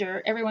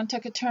chapter. Everyone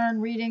took a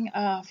turn reading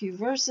a few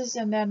verses,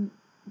 and then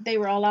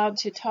we're all allowed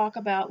to talk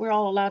about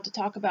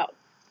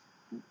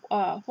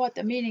what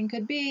the meaning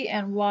could be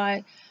and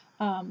why,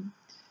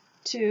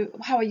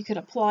 how you could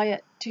apply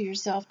it to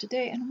yourself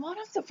today. And one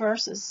of the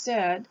verses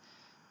said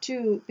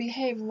to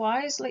behave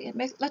wisely,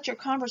 let your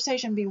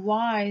conversation be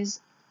wise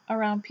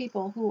around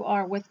people who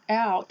are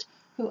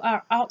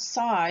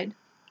outside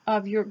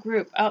of your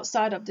group,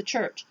 outside of the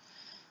church.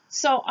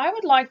 So I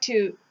would like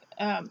to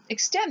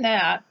extend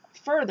that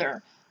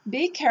further.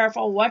 Be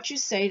careful what you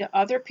say to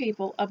other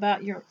people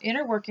about your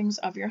inner workings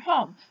of your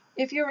home.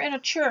 If you're in a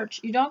church,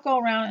 you don't go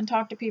around and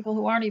talk to people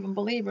who aren't even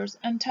believers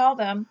and tell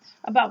them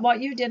about what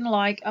you didn't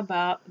like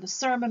about the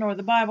sermon or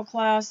the Bible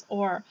class,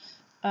 or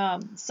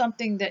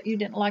something that you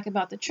didn't like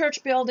about the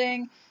church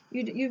building.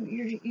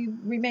 You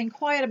remain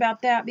quiet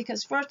about that,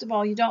 because first of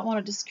all, you don't want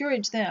to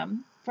discourage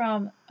them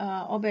from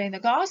obeying the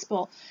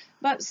gospel,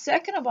 but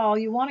second of all,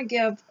 you want to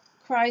give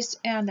Christ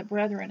and the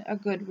brethren a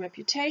good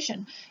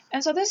reputation.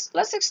 And so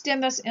let's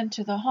extend this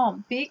into the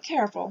home. Be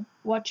careful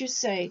what you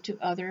say to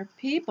other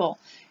people.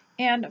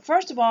 And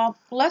first of all,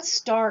 let's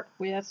start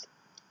with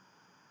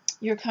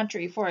your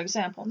country, for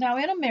example. Now,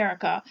 in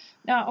America,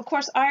 of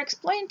course, I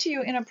explained to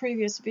you in a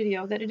previous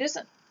video that it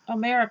isn't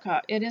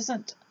America. It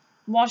isn't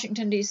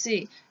Washington,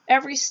 D.C.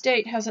 Every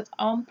state has its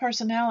own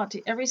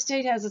personality. Every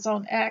state has its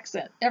own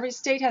accent. Every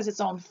state has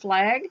its own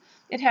flag.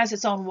 It has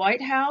its own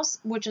White House,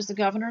 which is the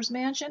governor's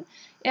mansion.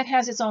 It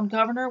has its own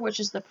governor, which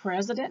is the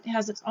president. It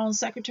has its own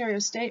Secretary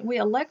of State. We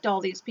elect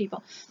all these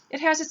people.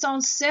 It has its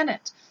own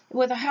Senate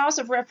with a House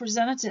of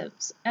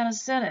Representatives and a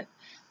Senate.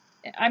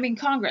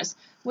 Congress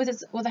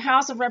with a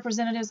House of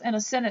Representatives and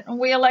a Senate, and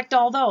we elect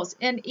all those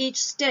in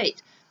each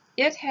state.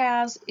 It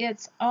has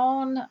its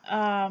own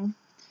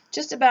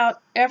just about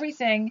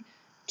everything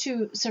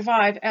to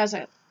survive as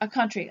a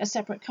country, a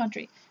separate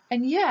country.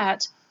 And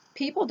yet,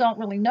 people don't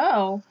really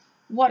know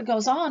what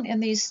goes on in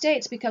these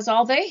states, because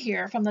all they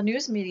hear from the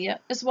news media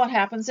is what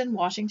happens in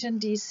Washington,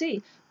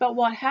 D.C. But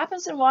what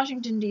happens in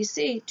Washington,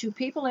 D.C. to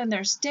people in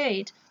their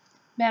state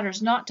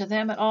matters not to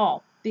them at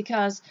all,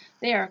 because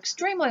they are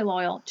extremely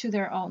loyal to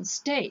their own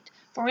state.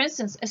 For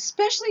instance,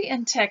 especially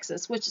in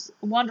Texas, which is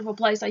a wonderful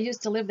place. I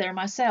used to live there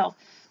myself.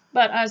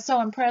 But I was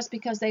so impressed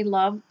because they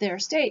love their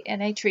state and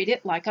they treat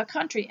it like a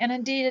country. And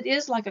indeed, it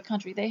is like a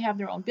country. They have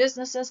their own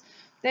businesses,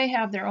 they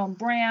have their own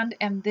brand,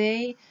 and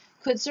they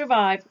could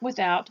survive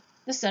without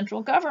the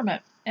central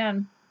government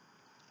and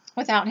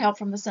without help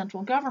from the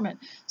central government.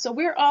 So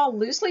we're all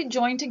loosely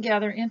joined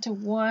together into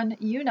one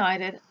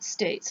United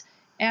States,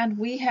 and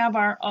we have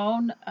our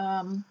own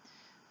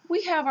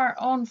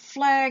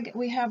flag.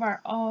 We have our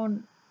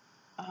own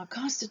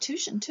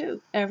constitution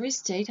too. Every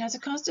state has a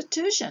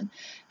constitution.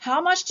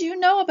 How much do you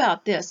know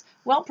about this?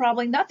 Well,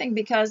 probably nothing,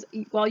 because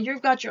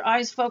you've got your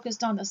eyes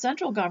focused on the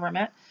central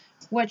government,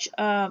 which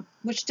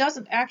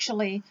doesn't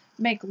actually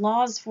make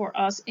laws for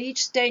us.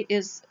 Each state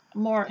is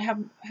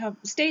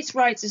states'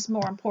 rights is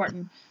more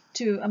important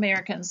to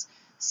Americans.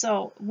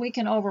 So we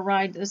can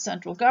override the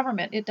central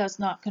government. It does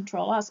not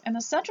control us. And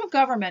the central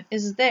government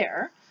is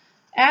there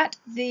at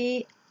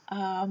the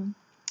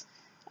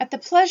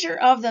pleasure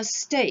of the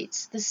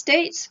states. The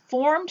states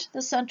formed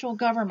the central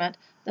government.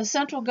 The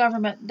central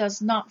government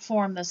does not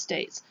form the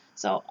states.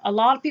 So a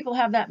lot of people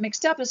have that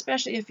mixed up,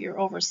 especially if you're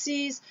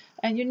overseas,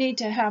 and you need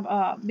to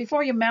have,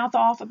 before you mouth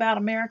off about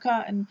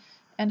America and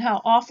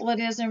how awful it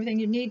is and everything,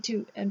 you need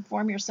to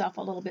inform yourself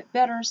a little bit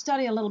better,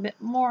 study a little bit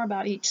more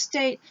about each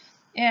state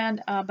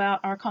and about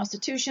our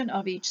constitution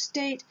of each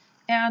state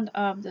and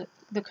of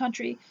the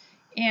country.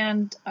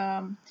 And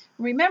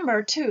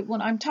remember, too,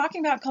 when I'm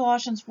talking about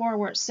Colossians 4,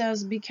 where it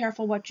says, be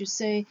careful what you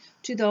say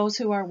to those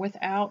who are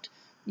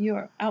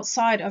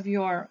outside of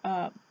your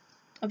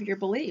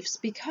beliefs,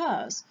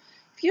 because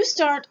if you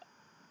start,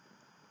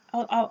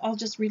 I'll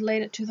just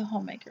relate it to the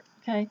homemaker,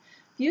 okay?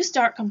 If you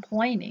start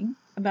complaining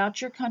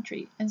about your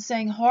country and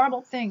saying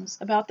horrible things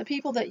about the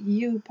people that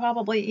you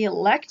probably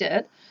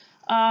elected,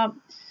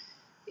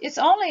 it's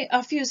only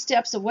a few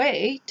steps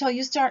away till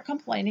you start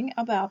complaining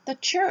about the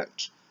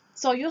church.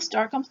 So you'll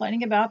start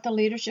complaining about the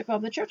leadership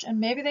of the church, and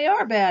maybe they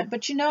are bad,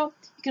 but you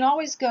can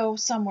always go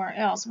somewhere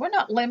else. We're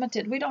not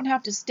limited. We don't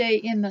have to stay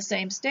in the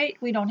same state.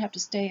 We don't have to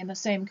stay in the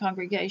same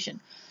congregation.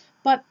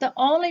 But the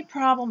only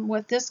problem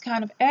with this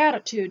kind of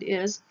attitude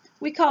is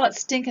we call it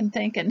stinking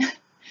thinking.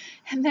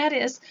 And that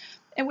is,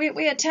 and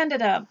we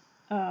attended a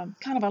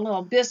kind of a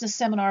little business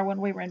seminar when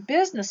we were in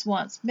business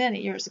once,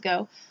 many years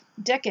ago,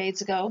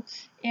 decades ago,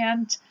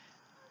 and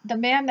the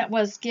man that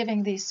was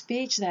giving the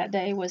speech that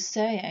day was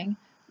saying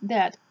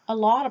that a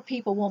lot of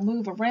people will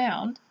move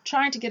around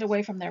trying to get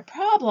away from their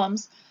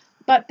problems,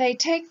 but they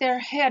take their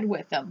head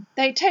with them.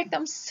 They take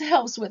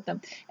themselves with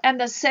them, and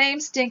the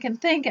same stinking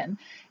thinking.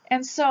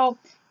 And so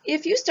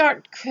if you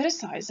start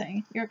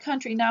criticizing your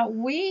country, now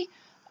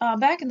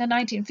back in the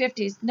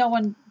 1950s, no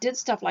one did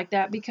stuff like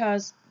that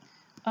because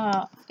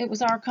it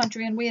was our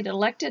country and we had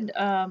elected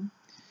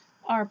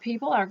our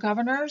people, our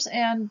governors,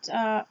 and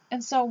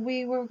so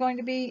we were going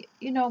to be,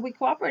 we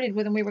cooperated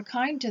with them, we were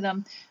kind to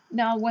them.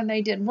 Now, when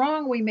they did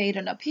wrong, we made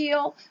an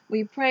appeal,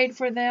 we prayed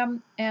for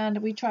them,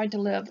 and we tried to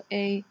live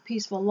a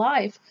peaceful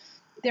life.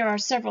 There are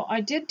several.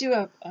 I did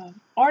do an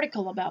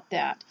article about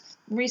that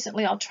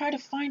recently. I'll try to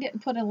find it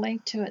and put a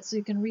link to it so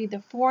you can read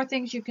the 4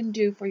 things you can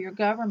do for your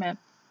government.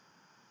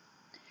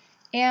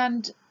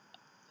 And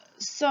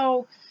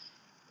so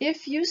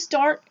if you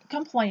start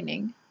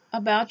complaining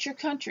about your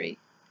country,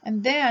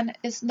 and then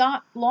it's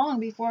not long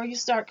before you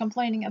start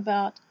complaining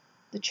about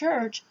the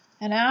church,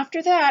 and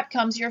after that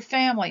comes your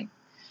family.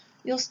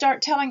 You'll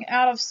start telling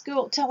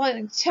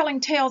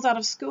tales out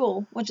of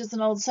school, which is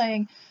an old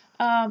saying,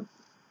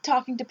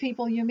 talking to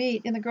people you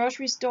meet in the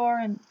grocery store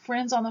and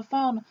friends on the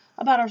phone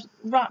about a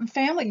rotten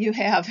family you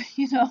have,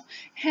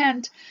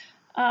 and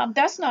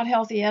that's not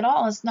healthy at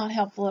all. It's not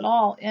helpful at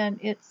all, and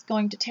it's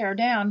going to tear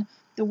down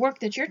the work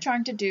that you're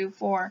trying to do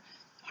for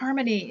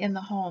harmony in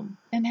the home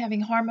and having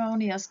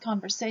harmonious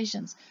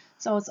conversations.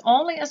 So it's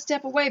only a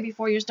step away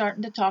before you're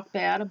starting to talk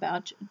bad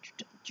about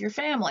your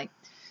family.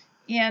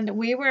 And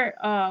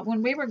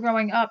when we were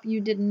growing up,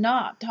 you did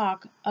not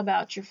talk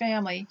about your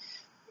family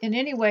in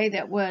any way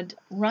that would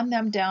run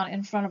them down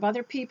in front of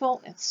other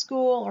people at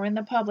school or in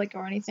the public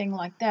or anything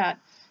like that.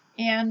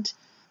 And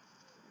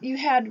you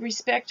had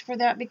respect for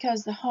that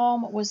because the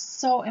home was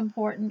so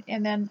important.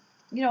 And then,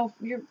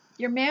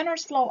 your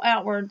manners flow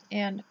outward,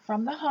 and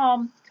from the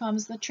home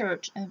comes the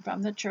church, and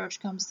from the church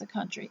comes the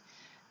country.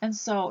 And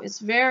so it's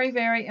very,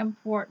 very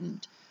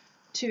important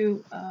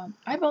to,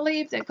 I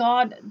believe that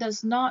God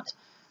does not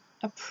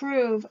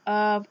approve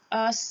of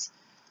us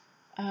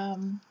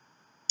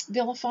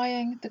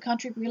vilifying the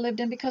country we lived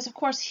in, because of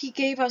course He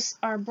gave us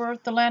our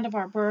birth, the land of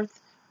our birth.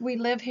 We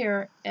live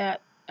here at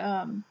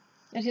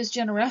His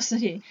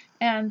generosity,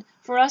 and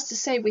for us to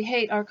say we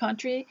hate our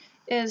country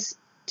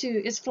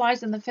it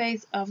flies in the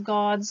face of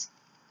God's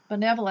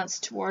benevolence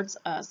towards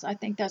us. I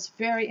think that's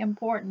very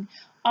important.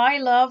 I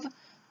love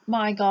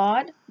my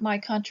God, my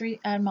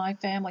country, and my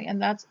family,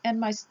 and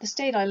the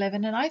state I live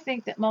in, and I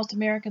think that most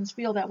Americans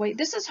feel that way.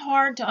 This is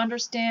hard to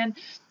understand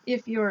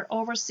if you're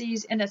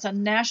overseas and it's a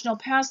national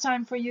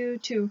pastime for you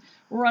to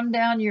run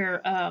down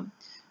your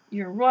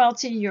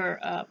royalty, your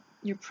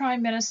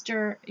prime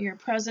minister, your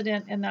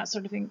president, and that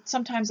sort of thing.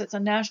 Sometimes it's a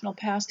national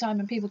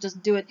pastime and people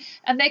just do it,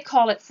 and they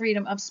call it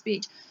freedom of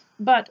speech.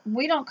 But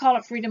we don't call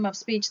it freedom of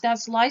speech.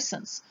 That's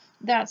license.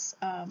 That's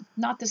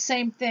not the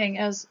same thing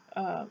as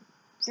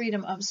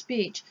freedom of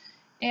speech.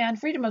 And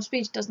freedom of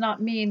speech does not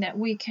mean that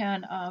we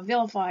can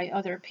vilify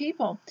other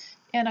people.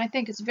 And I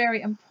think it's very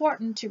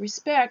important to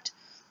respect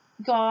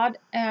God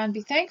and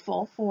be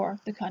thankful for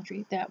the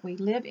country that we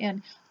live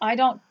in. I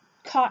don't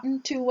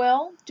cotton too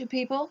well to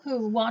people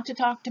who want to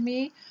talk to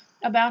me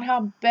about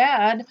how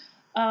bad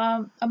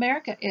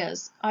America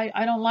is.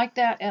 I don't like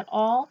that at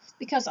all,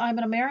 because I'm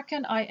an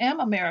American. I am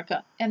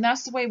America, and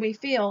that's the way we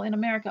feel in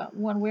America.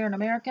 When we're an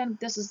American,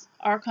 this is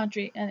our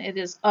country and it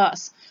is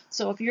us.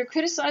 So if you're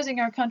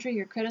criticizing our country,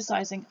 you're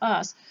criticizing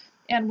us,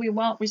 and we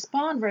won't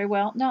respond very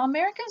well. Now,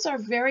 Americans are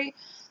very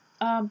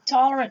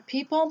tolerant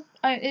people.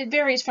 It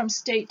varies from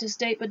state to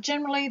state, but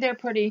generally they're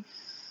pretty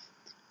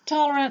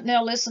tolerant.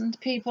 They'll listen to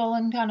people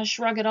and kind of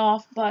shrug it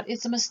off, but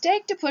it's a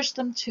mistake to push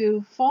them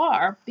too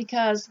far,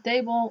 because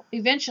they will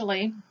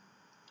eventually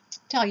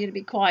tell you to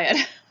be quiet.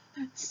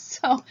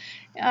 So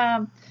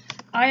I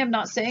am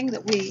not saying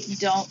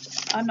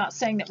that I'm not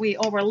saying that we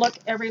overlook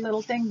every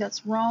little thing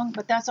that's wrong,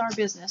 but that's our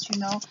business.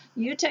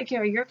 You take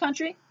care of your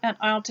country and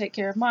I'll take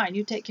care of mine.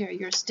 You take care of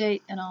your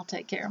state and I'll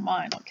take care of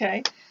mine.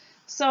 Okay?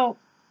 So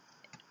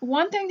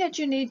one thing that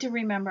you need to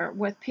remember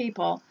with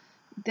people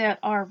that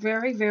are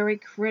very, very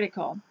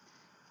critical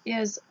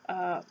is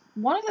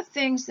one of the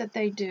things that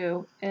they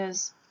do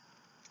is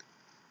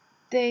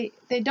they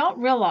don't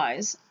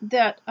realize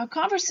that a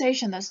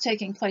conversation that's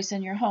taking place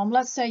in your home,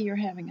 let's say you're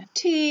having a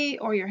tea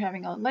or you're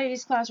having a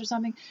ladies class or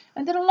something,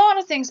 and that a lot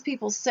of things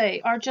people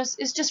say are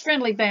just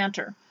friendly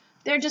banter.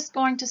 They're just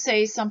going to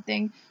say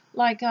something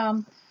like,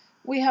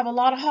 we have a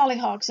lot of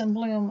hollyhocks in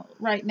bloom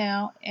right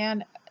now,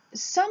 and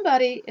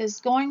somebody is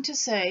going to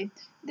say,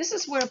 this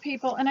is where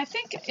people, and I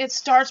think it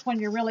starts when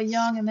you're really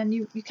young and then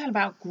you kind of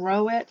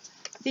outgrow it,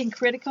 being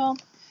critical.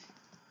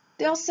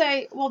 They'll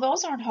say, well,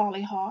 those aren't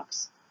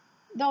hollyhocks.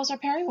 Those are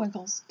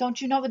periwinkles. Don't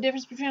you know the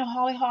difference between a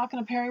hollyhock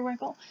and a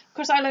periwinkle? Of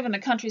course, I live in the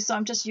country, so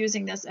I'm just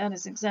using this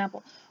as an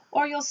example.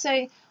 Or you'll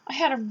say, I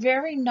had a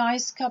very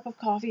nice cup of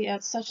coffee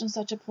at such and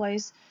such a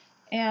place,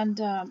 and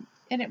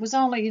it was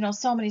only,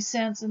 so many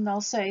cents. And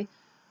they'll say,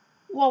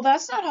 well,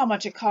 that's not how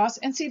much it costs.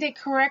 And see, they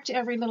correct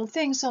every little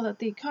thing so that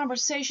the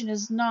conversation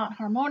is not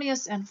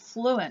harmonious and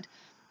fluent.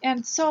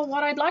 And so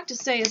what I'd like to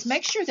say is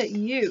make sure that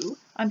you,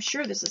 I'm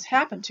sure this has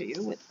happened to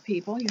you with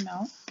people,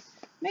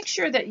 make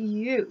sure that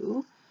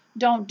you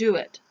don't do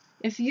it.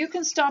 If you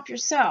can stop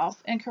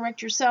yourself and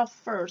correct yourself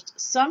first,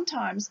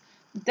 sometimes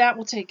that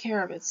will take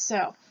care of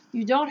itself.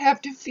 You don't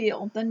have to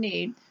feel the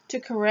need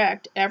to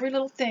correct every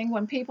little thing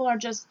when people are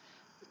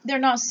they're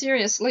not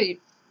seriously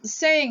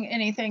saying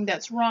anything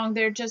that's wrong.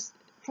 They're just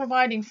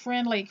providing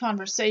friendly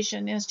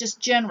conversation, and it's just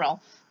general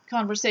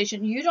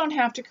conversation. You don't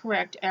have to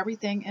correct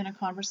everything in a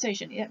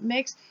conversation.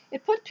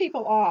 It puts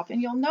people off,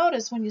 and you'll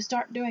notice when you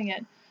start doing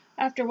it,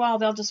 after a while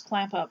they'll just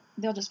clamp up.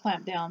 They'll just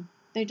clamp down.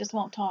 They just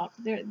won't talk.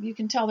 You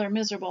can tell they're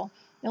miserable.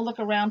 They'll look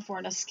around for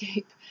an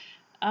escape.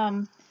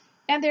 And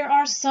there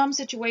are some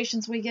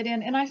situations we get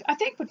in, and I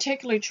think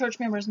particularly church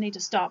members need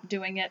to stop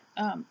doing it,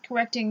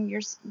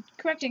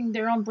 correcting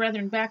their own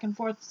brethren back and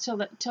forth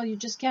till you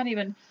just can't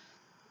even.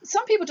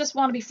 Some people just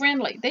want to be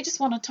friendly. They just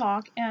want to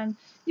talk, and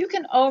you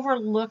can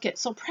overlook it.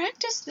 So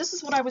practice. This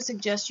is what I would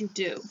suggest you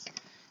do.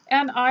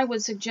 And I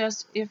would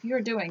suggest, if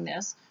you're doing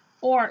this,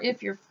 or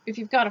if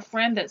you've got a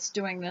friend that's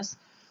doing this,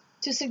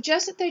 to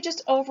suggest that they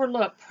just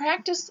overlook.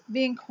 Practice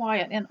being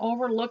quiet and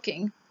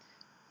overlooking.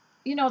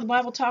 The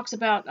Bible talks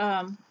about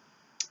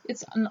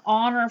it's an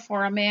honor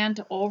for a man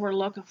to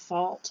overlook a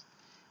fault.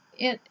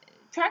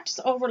 Practice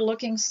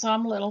overlooking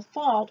some little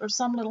fault or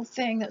some little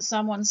thing that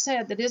someone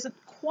said that isn't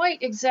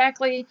quite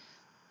exactly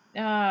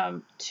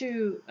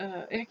too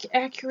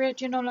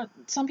accurate.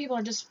 Some people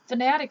are just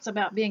fanatics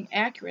about being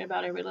accurate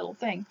about every little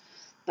thing.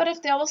 But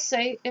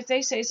if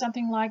they say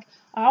something like,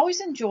 I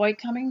always enjoy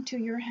coming to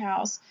your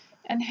house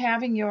and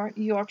having your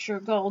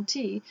Yorkshire Gold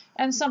tea,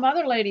 and some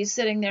other lady's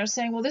sitting there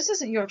saying, well, this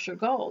isn't Yorkshire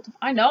Gold.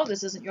 I know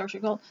this isn't Yorkshire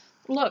Gold.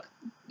 Look,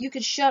 you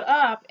could shut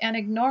up and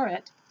ignore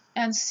it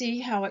and see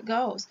how it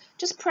goes.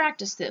 Just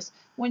practice this.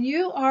 When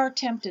you are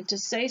tempted to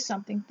say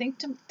something, think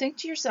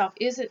to yourself,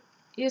 is it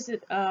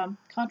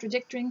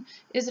contradicting?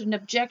 Is it an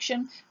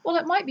objection? Well,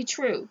 it might be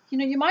true.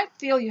 You might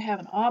feel you have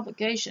an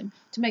obligation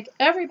to make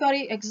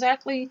everybody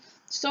exactly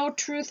so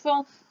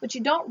truthful, but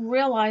you don't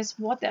realize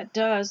what that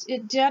does.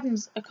 It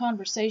deadens a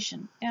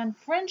conversation. And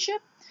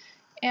friendship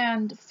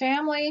and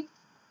family,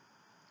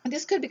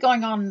 this could be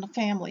going on in the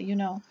family,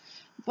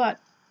 but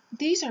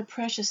these are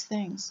precious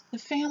things. The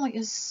family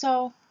is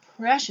so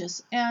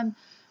precious, and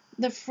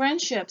the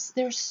friendships,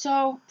 they're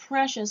so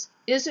precious.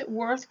 Is it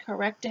worth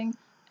correcting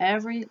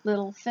every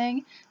little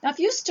thing? Now, if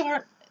you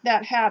start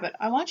that habit,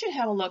 I want you to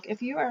have a look.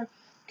 If you are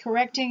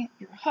correcting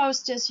your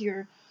hostess,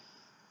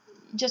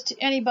 just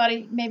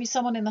anybody, maybe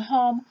someone in the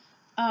home,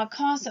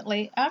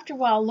 constantly, after a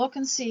while, look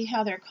and see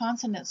how their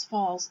countenance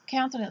falls,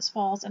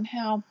 and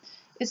how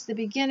it's the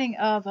beginning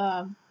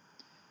of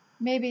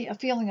maybe a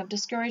feeling of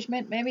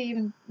discouragement. Maybe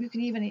you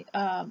can even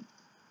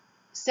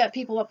set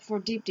people up for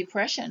deep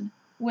depression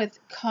with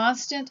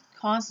constant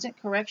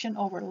correction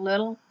over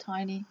little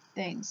tiny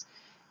things.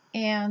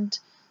 And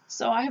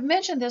so I have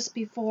mentioned this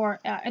before.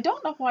 I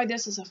don't know why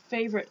this is a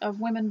favorite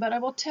of women, but I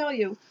will tell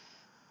you,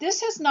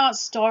 this has not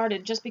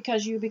started just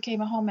because you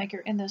became a homemaker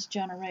in this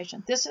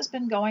generation. This has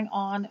been going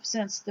on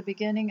since the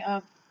beginning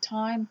of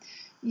time.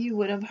 You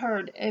would have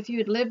heard, if you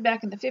had lived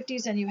back in the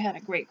 50s and you had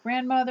a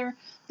great-grandmother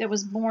that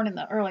was born in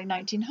the early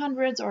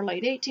 1900s or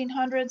late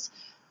 1800s,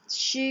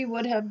 she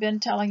would have been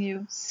telling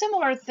you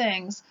similar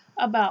things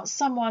about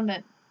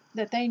someone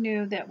that they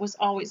knew that was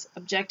always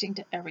objecting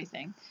to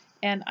everything.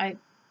 And I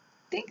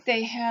think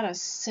they had a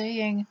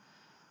saying,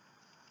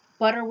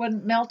 butter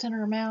wouldn't melt in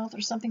her mouth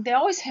or something. They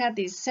always had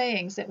these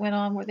sayings that went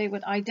on where they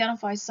would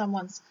identify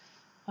someone's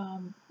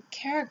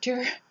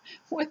character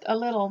with a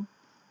little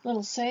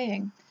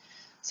saying.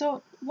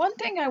 So one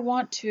thing I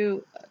want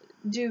to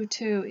do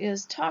too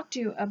is talk to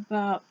you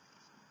about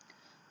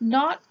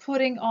not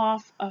putting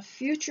off a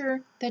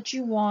future that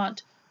you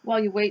want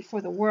while you wait for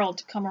the world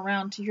to come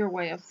around to your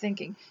way of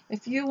thinking.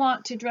 If you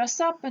want to dress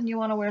up and you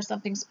want to wear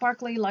something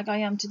sparkly like I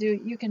am to do,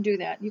 you can do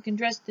that.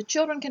 The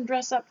children can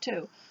dress up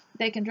too.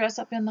 They can dress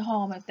up in the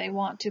home if they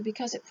want to,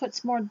 because it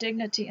puts more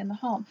dignity in the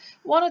home.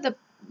 One of the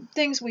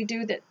things we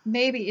do that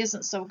maybe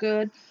isn't so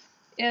good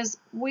is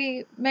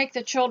we make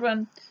the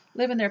children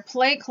live in their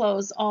play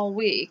clothes all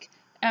week,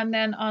 and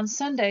then on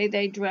Sunday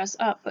they dress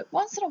up. But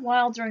once in a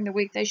while during the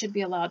week they should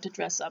be allowed to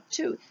dress up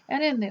too.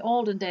 And in the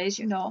olden days,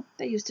 you know,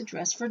 they used to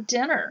dress for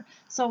dinner.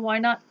 So why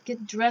not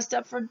get dressed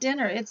up for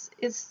dinner? It's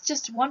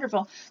just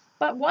wonderful.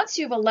 But once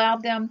you've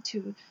allowed them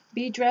to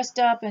be dressed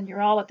up and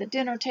you're all at the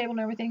dinner table and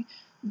everything,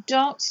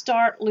 don't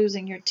start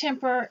losing your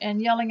temper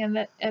and yelling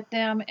at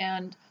them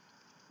and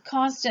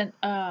constant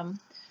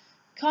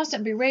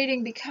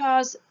berating,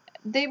 because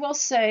they will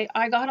say,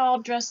 I got all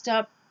dressed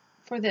up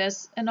for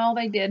this, and all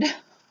they did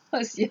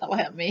was yell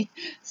at me.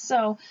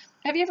 So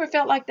have you ever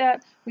felt like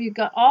that, where you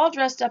got all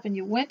dressed up and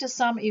you went to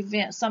some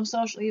event, some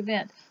social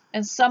event,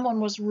 and someone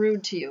was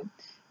rude to you?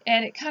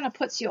 And it kind of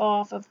puts you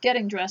off of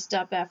getting dressed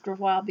up after a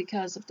while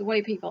because of the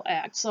way people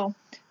act. So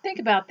think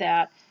about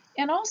that.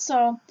 And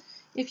also,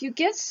 if you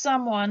get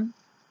someone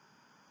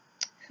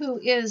who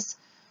is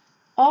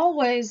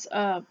always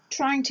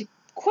trying to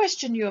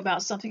question you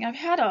about something, I've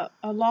had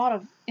a lot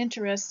of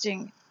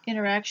interesting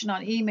interaction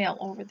on email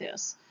over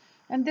this.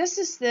 And this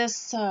is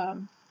this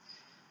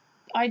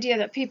idea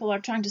that people are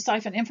trying to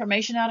siphon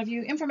information out of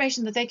you,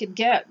 information that they could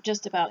get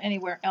just about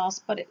anywhere else,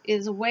 but it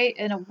is a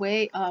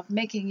way of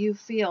making you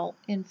feel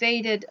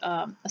invaded,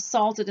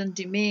 assaulted, and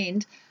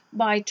demeaned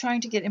by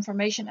trying to get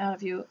information out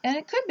of you. And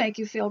it could make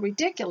you feel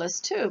ridiculous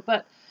too,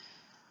 but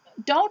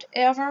don't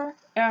ever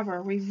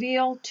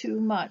reveal too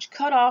much.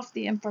 Cut off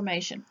the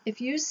information.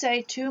 If you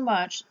say too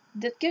much,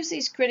 that gives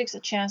these critics a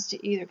chance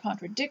to either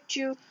contradict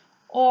you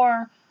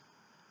or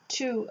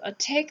to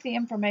take the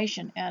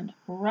information and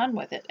run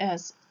with it,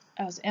 as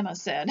Emma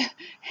said.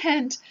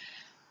 And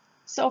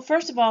so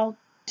first of all,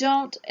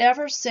 don't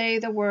ever say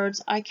the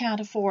words, I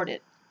can't afford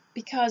it,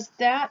 because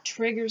that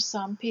triggers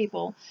some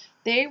people.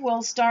 They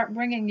will start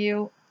bringing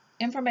you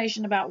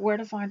information about where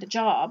to find a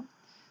job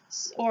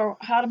or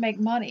how to make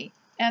money,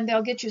 and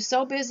they'll get you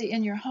so busy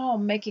in your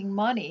home making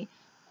money,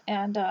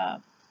 and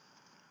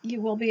you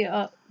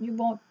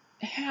won't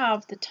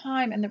have the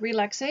time and the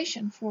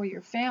relaxation for your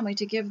family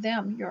to give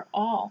them your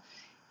all.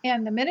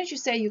 And the minute you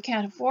say you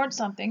can't afford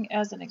something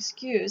as an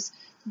excuse,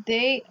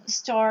 they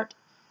start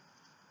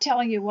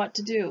telling you what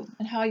to do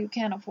and how you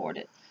can afford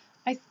it.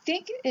 I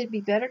think it'd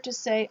be better to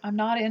say, I'm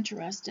not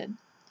interested.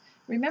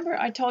 Remember,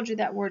 I told you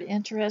that word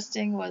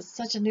interesting was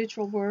such a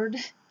neutral word?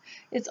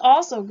 It's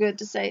also good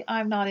to say,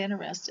 I'm not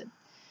interested.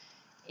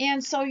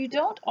 And so you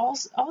don't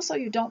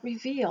you don't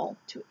reveal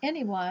to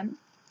anyone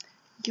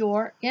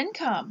your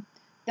income.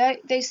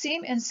 They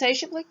seem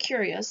insatiably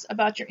curious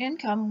about your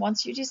income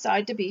once you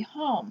decide to be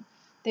home.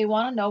 They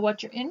want to know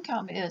what your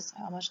income is.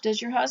 How much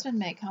does your husband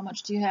make? How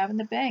much do you have in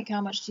the bank?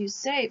 How much do you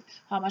save?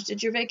 How much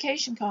did your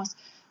vacation cost?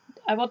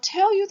 I will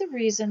tell you the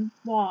reason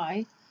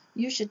why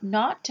you should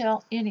not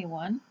tell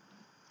anyone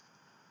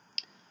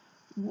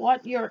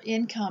what your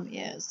income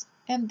is.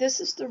 And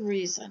this is the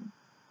reason.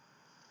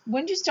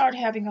 When you start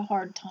having a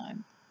hard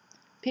time,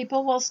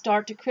 people will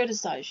start to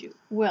criticize you.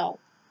 Well,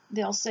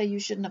 they'll say you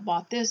shouldn't have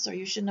bought this or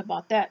you shouldn't have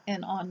bought that,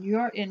 and on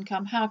your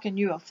income, how can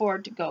you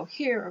afford to go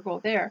here or go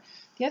there?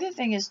 The other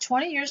thing is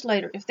 20 years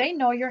later, if they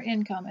know your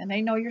income and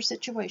they know your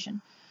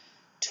situation,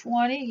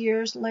 20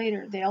 years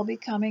later, they'll be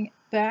coming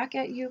back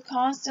at you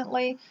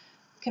constantly,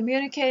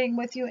 communicating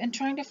with you and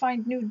trying to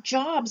find new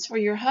jobs for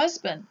your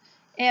husband.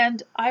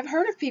 And I've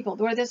heard of people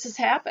where this has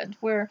happened,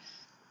 where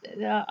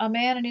a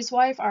man and his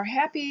wife are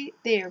happy,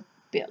 they're a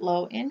bit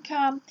low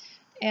income,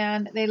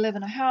 and they live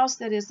in a house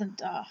that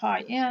isn't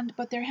high end,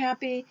 but they're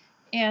happy,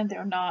 and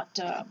they're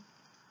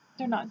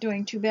not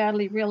doing too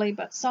badly really,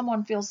 but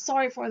someone feels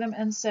sorry for them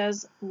and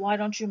says, why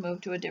don't you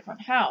move to a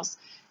different house?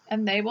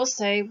 And they will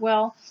say,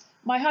 well,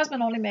 my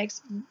husband only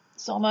makes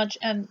so much,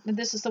 and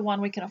this is the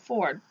one we can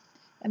afford,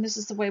 and this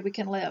is the way we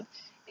can live.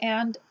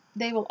 And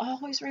they will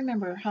always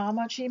remember how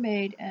much he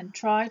made and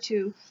try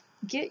to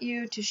get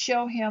you to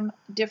show him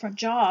different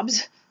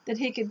jobs that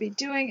he could be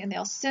doing, and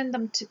they'll send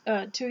them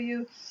to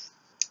you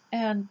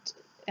and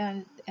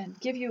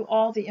give you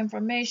all the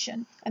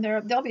information, and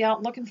they'll be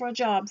out looking for a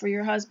job for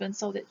your husband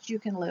so that you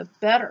can live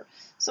better.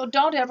 So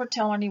don't ever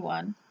tell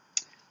anyone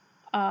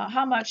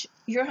how much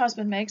your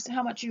husband makes,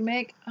 how much you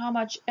make, how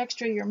much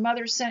extra your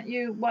mother sent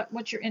you,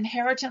 what your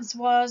inheritance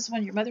was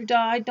when your mother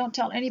died. Don't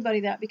tell anybody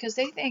that, because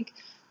they think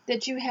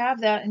that you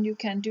have that and you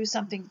can do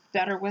something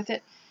better with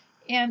it.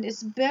 And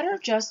it's better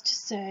just to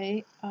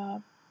say,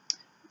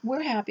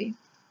 we're happy,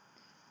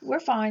 we're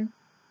fine,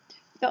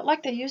 but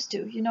like they used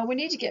to. You know, we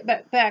need to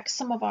get back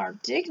some of our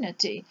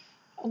dignity,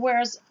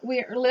 whereas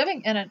we're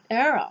living in an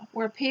era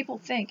where people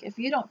think if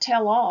you don't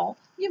tell all,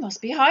 you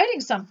must be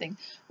hiding something.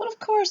 Well, of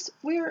course,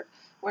 we're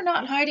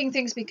not hiding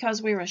things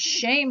because we're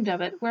ashamed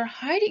of it. We're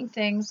hiding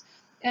things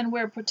and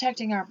we're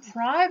protecting our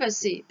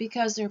privacy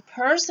because they're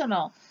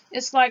personal.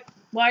 It's like,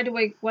 why do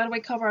we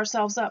cover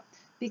ourselves up?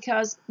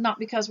 Not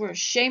because we're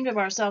ashamed of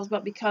ourselves,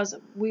 but because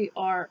we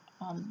are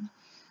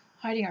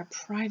hiding our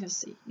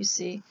privacy, you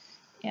see.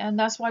 And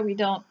that's why we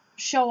don't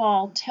show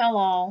all, tell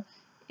all,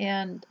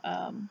 and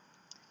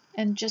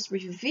just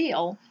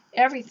reveal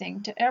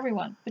everything to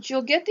everyone. But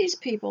you'll get these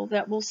people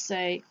that will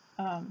say,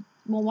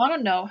 will want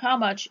to know how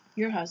much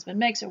your husband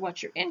makes or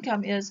what your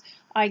income is.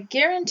 I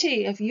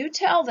guarantee if you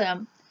tell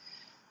them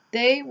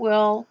they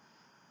will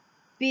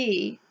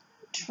be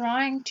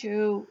trying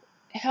to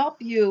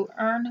help you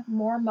earn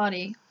more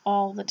money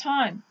all the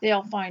time.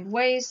 They'll find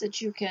ways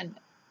that you can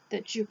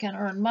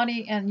earn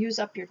money and use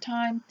up your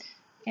time,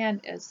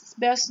 and it's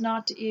best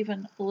not to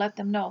even let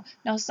them know.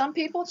 Now, some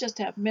people just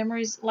have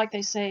memories, like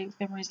they say,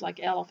 memories like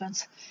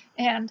elephants,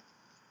 and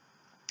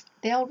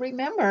they'll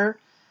remember,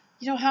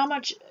 how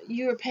much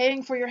you're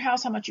paying for your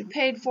house, how much you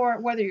paid for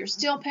it, whether you're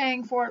still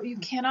paying for it. You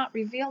cannot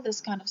reveal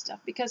this kind of stuff,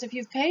 because if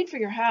you've paid for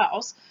your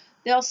house,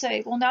 they'll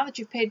say, well, now that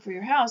you've paid for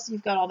your house,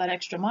 you've got all that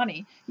extra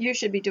money, you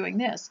should be doing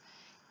this.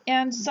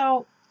 And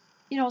so,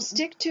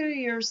 stick to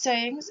your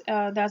sayings.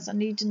 That's a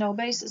need-to-know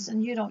basis,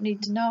 and you don't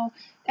need to know.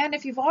 And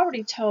if you've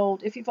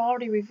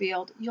already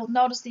revealed, you'll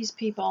notice these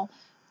people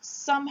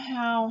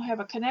somehow have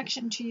a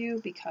connection to you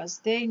because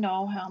they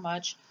know how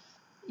much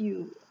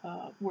you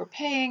were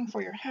paying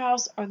for your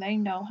house, or they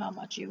know how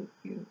much your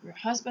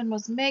husband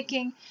was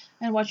making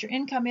and what your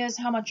income is,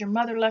 how much your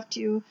mother left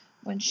you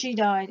when she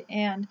died,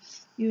 and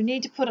you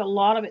need to put a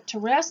lot of it to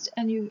rest,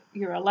 and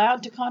you're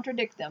allowed to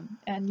contradict them,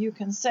 and you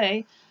can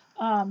say,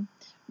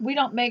 we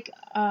don't make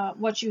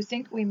what you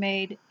think we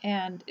made,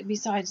 and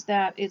besides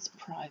that, it's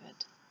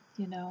private,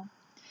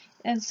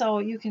 and so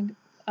you can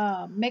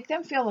make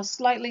them feel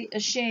slightly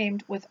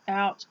ashamed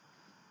without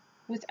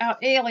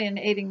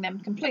alienating them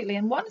completely.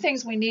 And one of the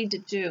things we need to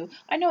do,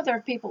 I know there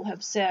are people who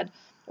have said,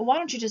 well, why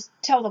don't you just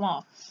tell them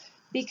off?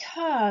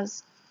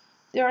 Because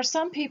there are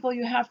some people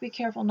you have to be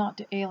careful not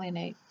to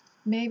alienate.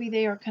 Maybe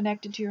they are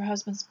connected to your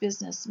husband's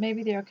business.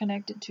 Maybe they are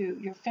connected to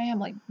your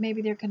family.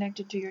 Maybe they're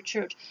connected to your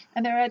church.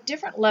 And they're at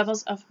different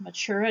levels of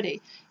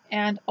maturity.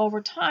 And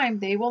over time,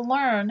 they will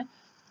learn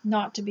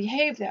not to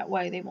behave that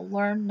way. They will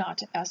learn not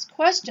to ask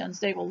questions.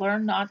 They will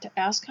learn not to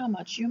ask how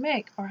much you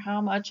make, or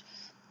how much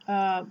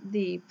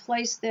the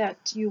place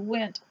that you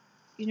went,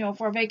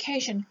 for a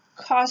vacation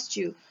cost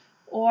you,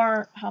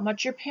 or how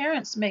much your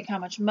parents make, how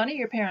much money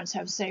your parents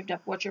have saved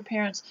up, what your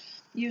parents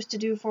used to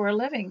do for a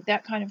living,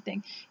 that kind of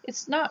thing.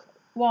 It's not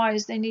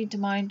wise. They need to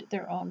mind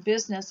their own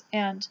business.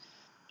 And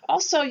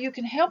also, you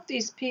can help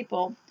these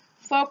people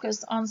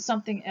focus on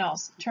something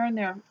else, turn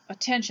their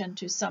attention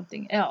to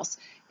something else.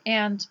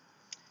 And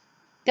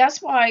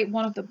that's why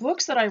one of the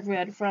books that I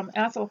read from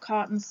Ethel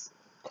Cotton's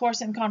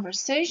Course in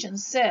Conversation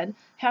said,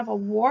 have a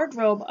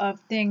wardrobe of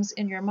things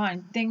in your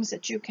mind, things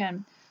that you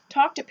can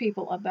talk to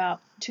people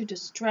about to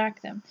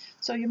distract them.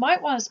 So you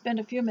might want to spend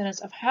a few minutes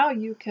of how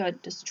you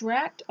could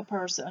distract a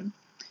person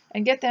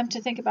and get them to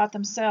think about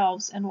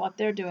themselves and what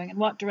they're doing and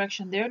what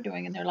direction they're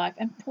doing in their life,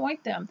 and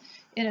point them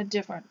in a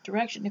different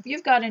direction. If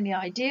you've got any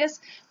ideas,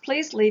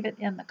 please leave it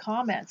in the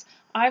comments.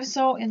 I've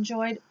so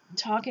enjoyed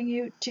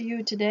talking to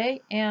you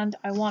today, and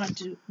I want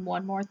to do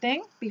one more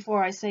thing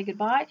before I say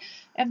goodbye,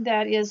 and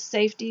that is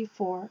safety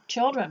for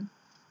children.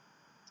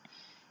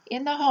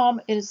 In the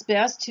home, it is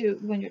best to,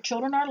 when your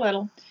children are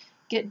little,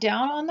 get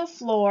down on the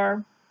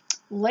floor,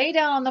 lay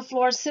down on the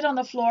floor, sit on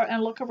the floor,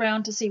 and look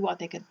around to see what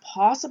they could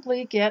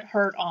possibly get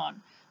hurt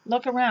on.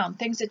 Look around.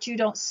 Things that you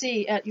don't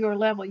see at your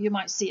level, you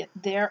might see at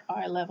their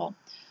eye level.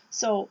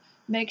 So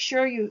make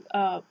sure you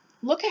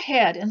look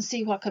ahead and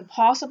see what could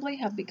possibly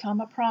have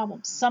become a problem,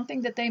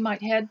 something that they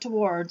might head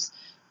towards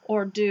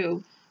or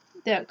do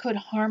that could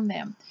harm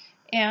them.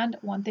 And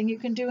one thing you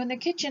can do in the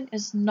kitchen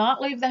is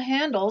not leave the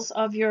handles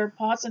of your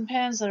pots and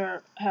pans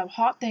that have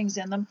hot things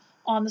in them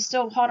on the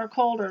stove, hot or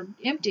cold or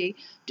empty.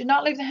 Do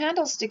not leave the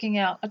handles sticking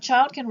out. A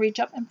child can reach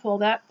up and pull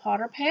that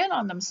pot or pan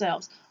on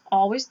themselves.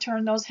 Always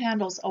turn those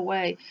handles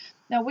away.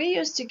 Now, we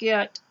used to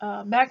get,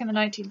 back in the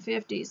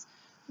 1950s,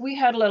 we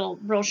had little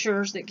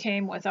brochures that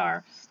came with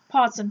our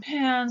pots and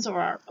pans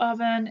or our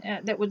oven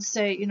that would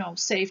say,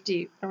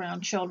 safety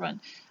around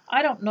children.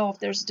 I don't know if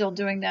they're still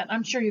doing that.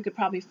 I'm sure you could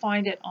probably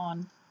find it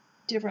on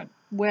different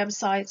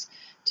websites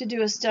to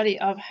do a study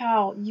of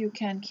how you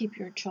can keep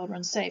your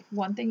children safe.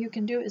 One thing you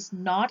can do is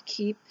not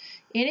keep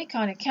any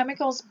kind of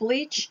chemicals,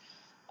 bleach,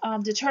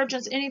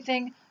 detergents,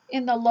 anything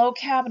in the low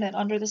cabinet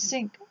under the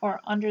sink, or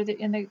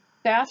in the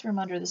bathroom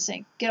under the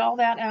sink. Get all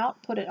that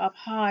out, put it up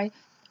high.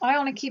 I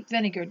only keep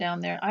vinegar down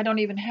there. I don't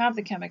even have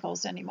the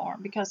chemicals anymore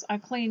because I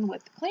clean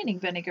with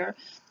cleaning vinegar,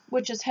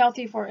 which is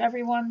healthy for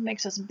everyone,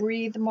 makes us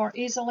breathe more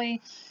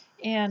easily,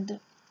 and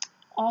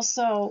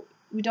also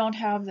we don't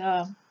have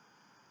the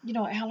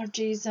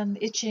allergies and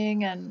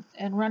itching and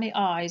runny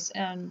eyes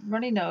and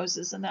runny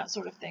noses and that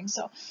sort of thing.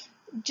 So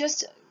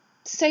just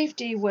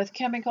safety with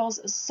chemicals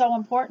is so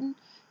important.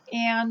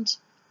 And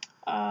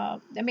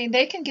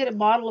they can get a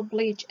bottle of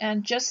bleach,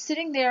 and just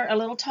sitting there, a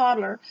little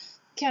toddler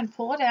can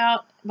pull it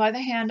out by the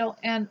handle,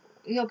 and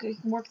he can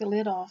work the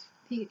lid off.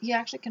 He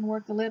actually can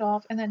work the lid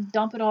off and then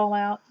dump it all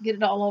out, get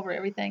it all over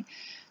everything.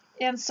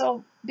 And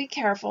so be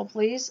careful,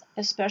 please,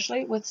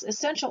 especially with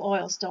essential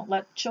oils. Don't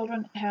let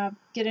children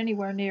get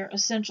anywhere near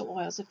essential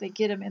oils. If they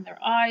get them in their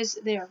eyes,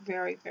 they are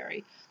very,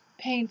 very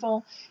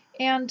painful.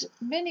 And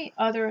many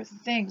other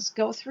things.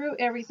 Go through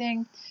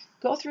everything.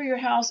 Go through your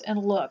house and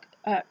look.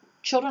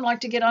 Children like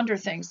to get under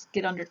things,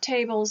 get under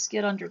tables,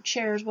 get under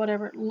chairs,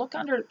 whatever. Look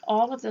under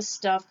all of this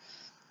stuff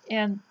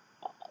and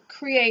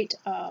create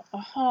a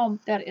home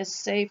that is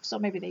safe. So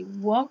maybe they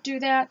won't do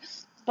that,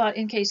 but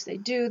in case they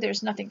do,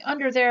 there's nothing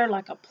under there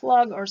like a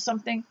plug or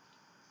something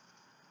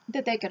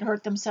that they could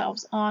hurt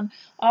themselves on.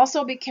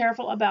 Also be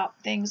careful about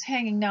things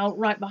hanging. Now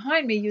right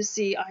behind me you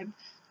see I've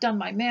done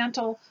my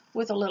mantle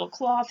with a little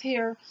cloth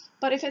here,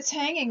 but if it's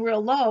hanging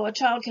real low, a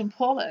child can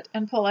pull it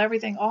and pull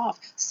everything off.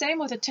 Same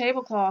with a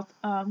tablecloth.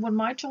 When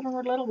my children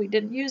were little, we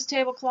didn't use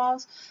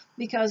tablecloths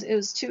because it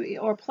was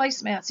or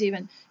placemats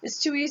even, it's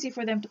too easy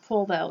for them to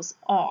pull those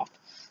off.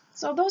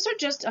 So those are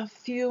just a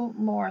few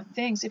more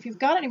things. If you've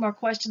got any more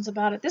questions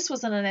about it, this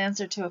wasn't an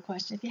answer to a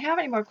question. If you have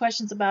any more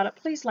questions about it,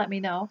 please let me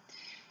know.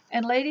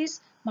 And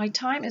ladies, my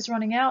time is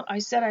running out. I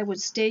said I would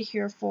stay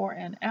here for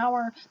an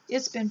hour.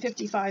 It's been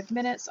 55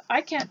 minutes. I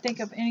can't think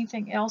of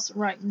anything else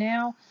right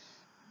now,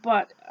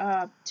 but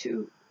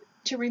to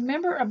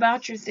remember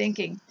about your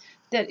thinking.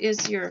 That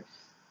is and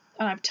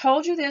I've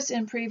told you this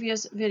in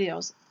previous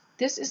videos,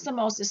 this is the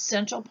most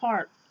essential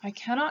part. I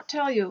cannot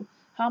tell you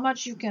how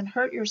much you can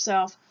hurt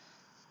yourself,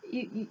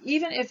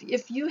 even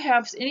if you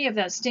have any of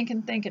that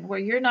stinking thinking where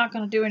you're not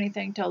going to do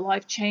anything till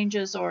life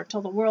changes or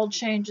till the world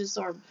changes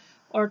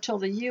or till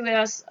the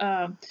U.S.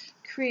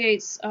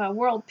 Creates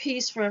world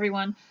peace for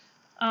everyone.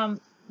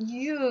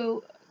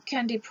 You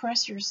can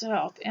depress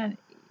yourself. And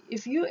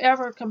if you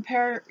ever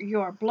compare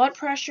your blood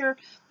pressure,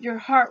 your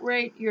heart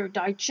rate, your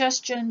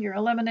digestion, your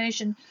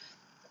elimination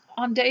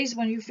on days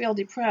when you feel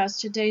depressed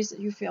to days that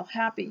you feel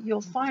happy,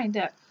 you'll find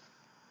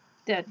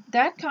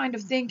that kind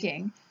of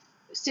thinking,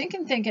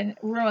 stinking thinking,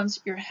 ruins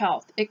your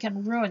health. It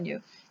can ruin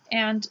you.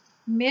 And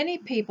many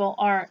people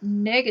are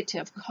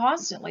negative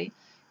constantly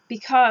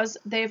because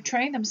they have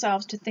trained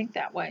themselves to think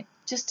that way,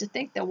 just to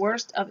think the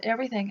worst of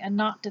everything and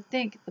not to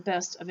think the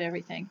best of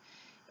everything.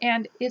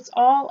 And it's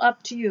all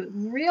up to you.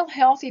 Real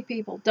healthy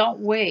people don't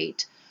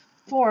wait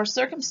for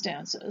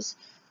circumstances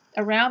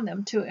around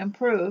them to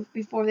improve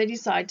before they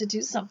decide to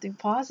do something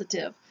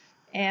positive.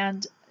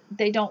 And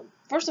they don't,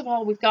 first of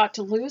all, we've got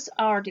to lose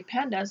our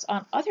dependence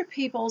on other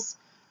people's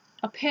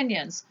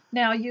opinions.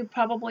 Now, you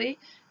probably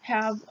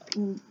have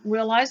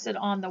realized that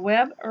on the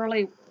web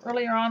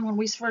earlier on when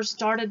we first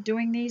started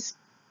doing these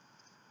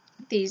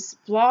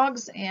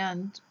blogs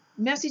and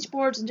message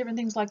boards and different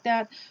things like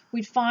that,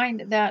 we'd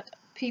find that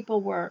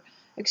people were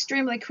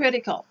extremely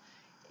critical.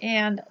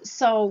 And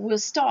so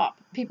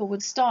people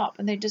would stop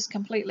and they just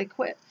completely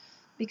quit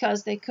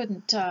because they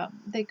couldn't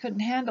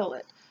handle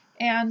it.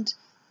 And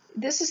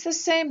this is the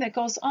same that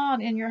goes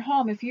on in your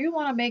home. If you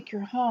want to make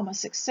your home a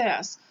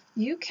success,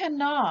 you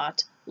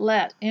cannot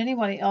let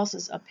anybody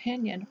else's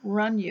opinion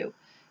run you.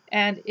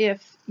 And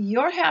if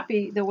you're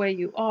happy the way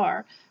you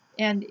are,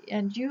 and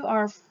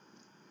you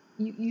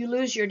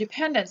lose your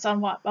dependence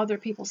on what other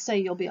people say,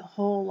 you'll be a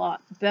whole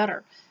lot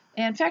better.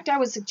 And in fact, I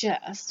would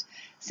suggest,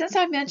 since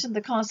I mentioned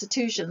the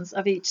constitutions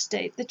of each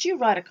state, that you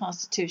write a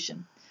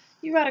constitution.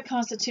 You write a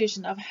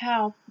constitution of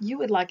how you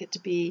would like it to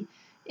be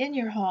in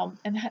your home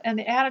and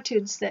the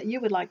attitudes that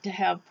you would like to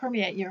have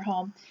permeate your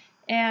home,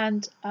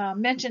 and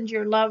mentioned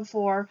your love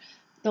for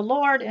the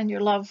Lord and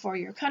your love for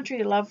your country,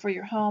 your love for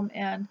your home.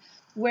 And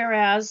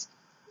whereas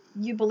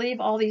you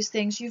believe all these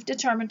things, you've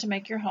determined to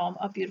make your home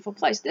a beautiful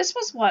place. This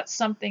was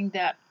something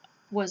that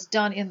was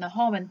done in the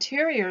home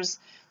interiors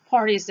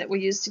parties that we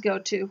used to go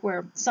to,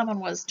 where someone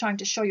was trying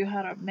to show you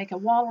how to make a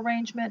wall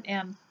arrangement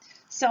and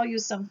sell you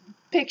some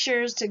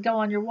pictures to go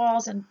on your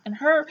walls. And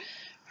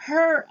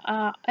her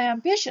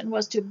ambition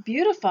was to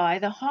beautify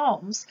the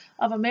homes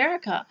of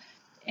America.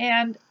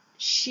 And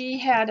she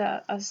had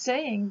a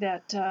saying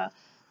that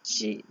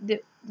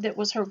that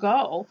was her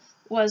goal,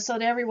 was so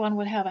that everyone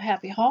would have a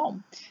happy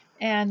home.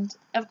 And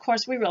of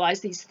course we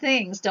realize these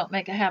things don't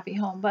make a happy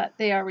home, but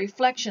they are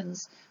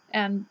reflections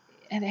and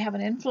they have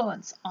an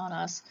influence on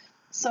us.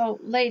 So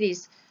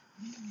ladies,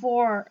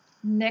 for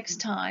next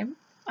time,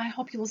 I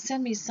hope you will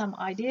send me some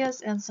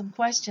ideas and some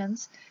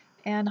questions,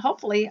 and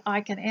hopefully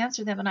I can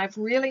answer them. And I've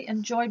really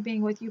enjoyed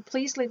being with you.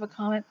 Please leave a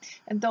comment.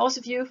 And those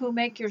of you who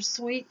make your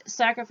sweet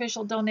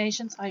sacrificial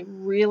donations, I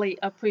really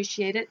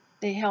appreciate it.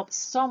 They help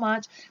so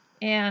much,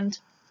 and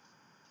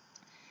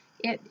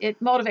it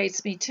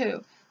motivates me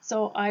too.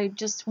 So I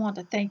just want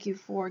to thank you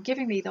for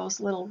giving me those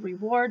little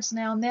rewards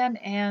now and then.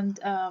 And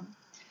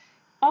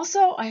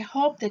also, I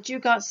hope that you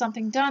got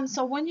something done.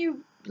 So when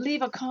you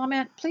leave a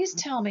comment, please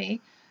tell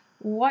me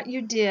what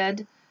you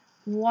did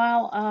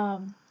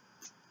while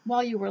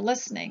you were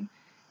listening.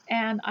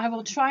 And I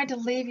will try to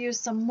leave you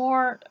some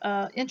more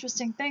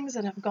interesting things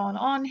that have gone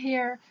on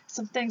here,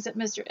 some things that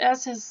Mr.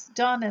 S has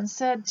done and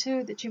said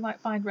too that you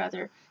might find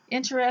rather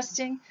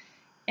interesting.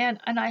 And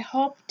I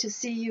hope to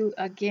see you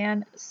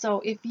again.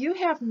 So if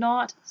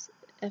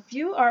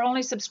you are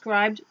only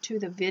subscribed to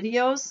the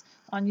videos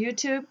on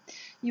YouTube,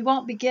 you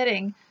won't be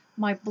getting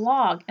my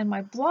blog. And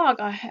my blog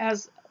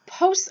has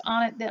posts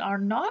on it that are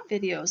not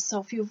videos. So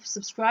if you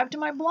subscribe to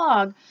my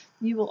blog,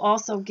 you will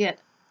also get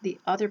the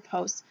other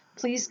posts.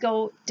 Please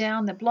go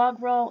down the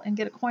blog roll and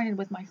get acquainted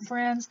with my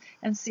friends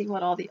and see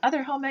what all the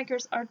other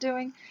homemakers are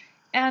doing.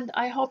 And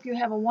I hope you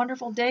have a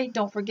wonderful day.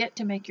 Don't forget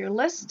to make your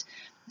list,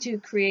 to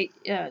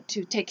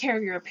take care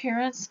of your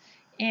appearance,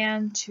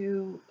 and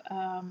to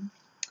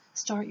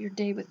start your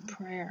day with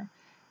prayer.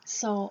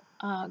 So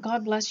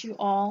God bless you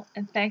all,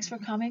 and thanks for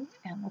coming,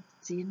 and we'll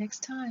see you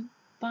next time.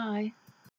 Bye.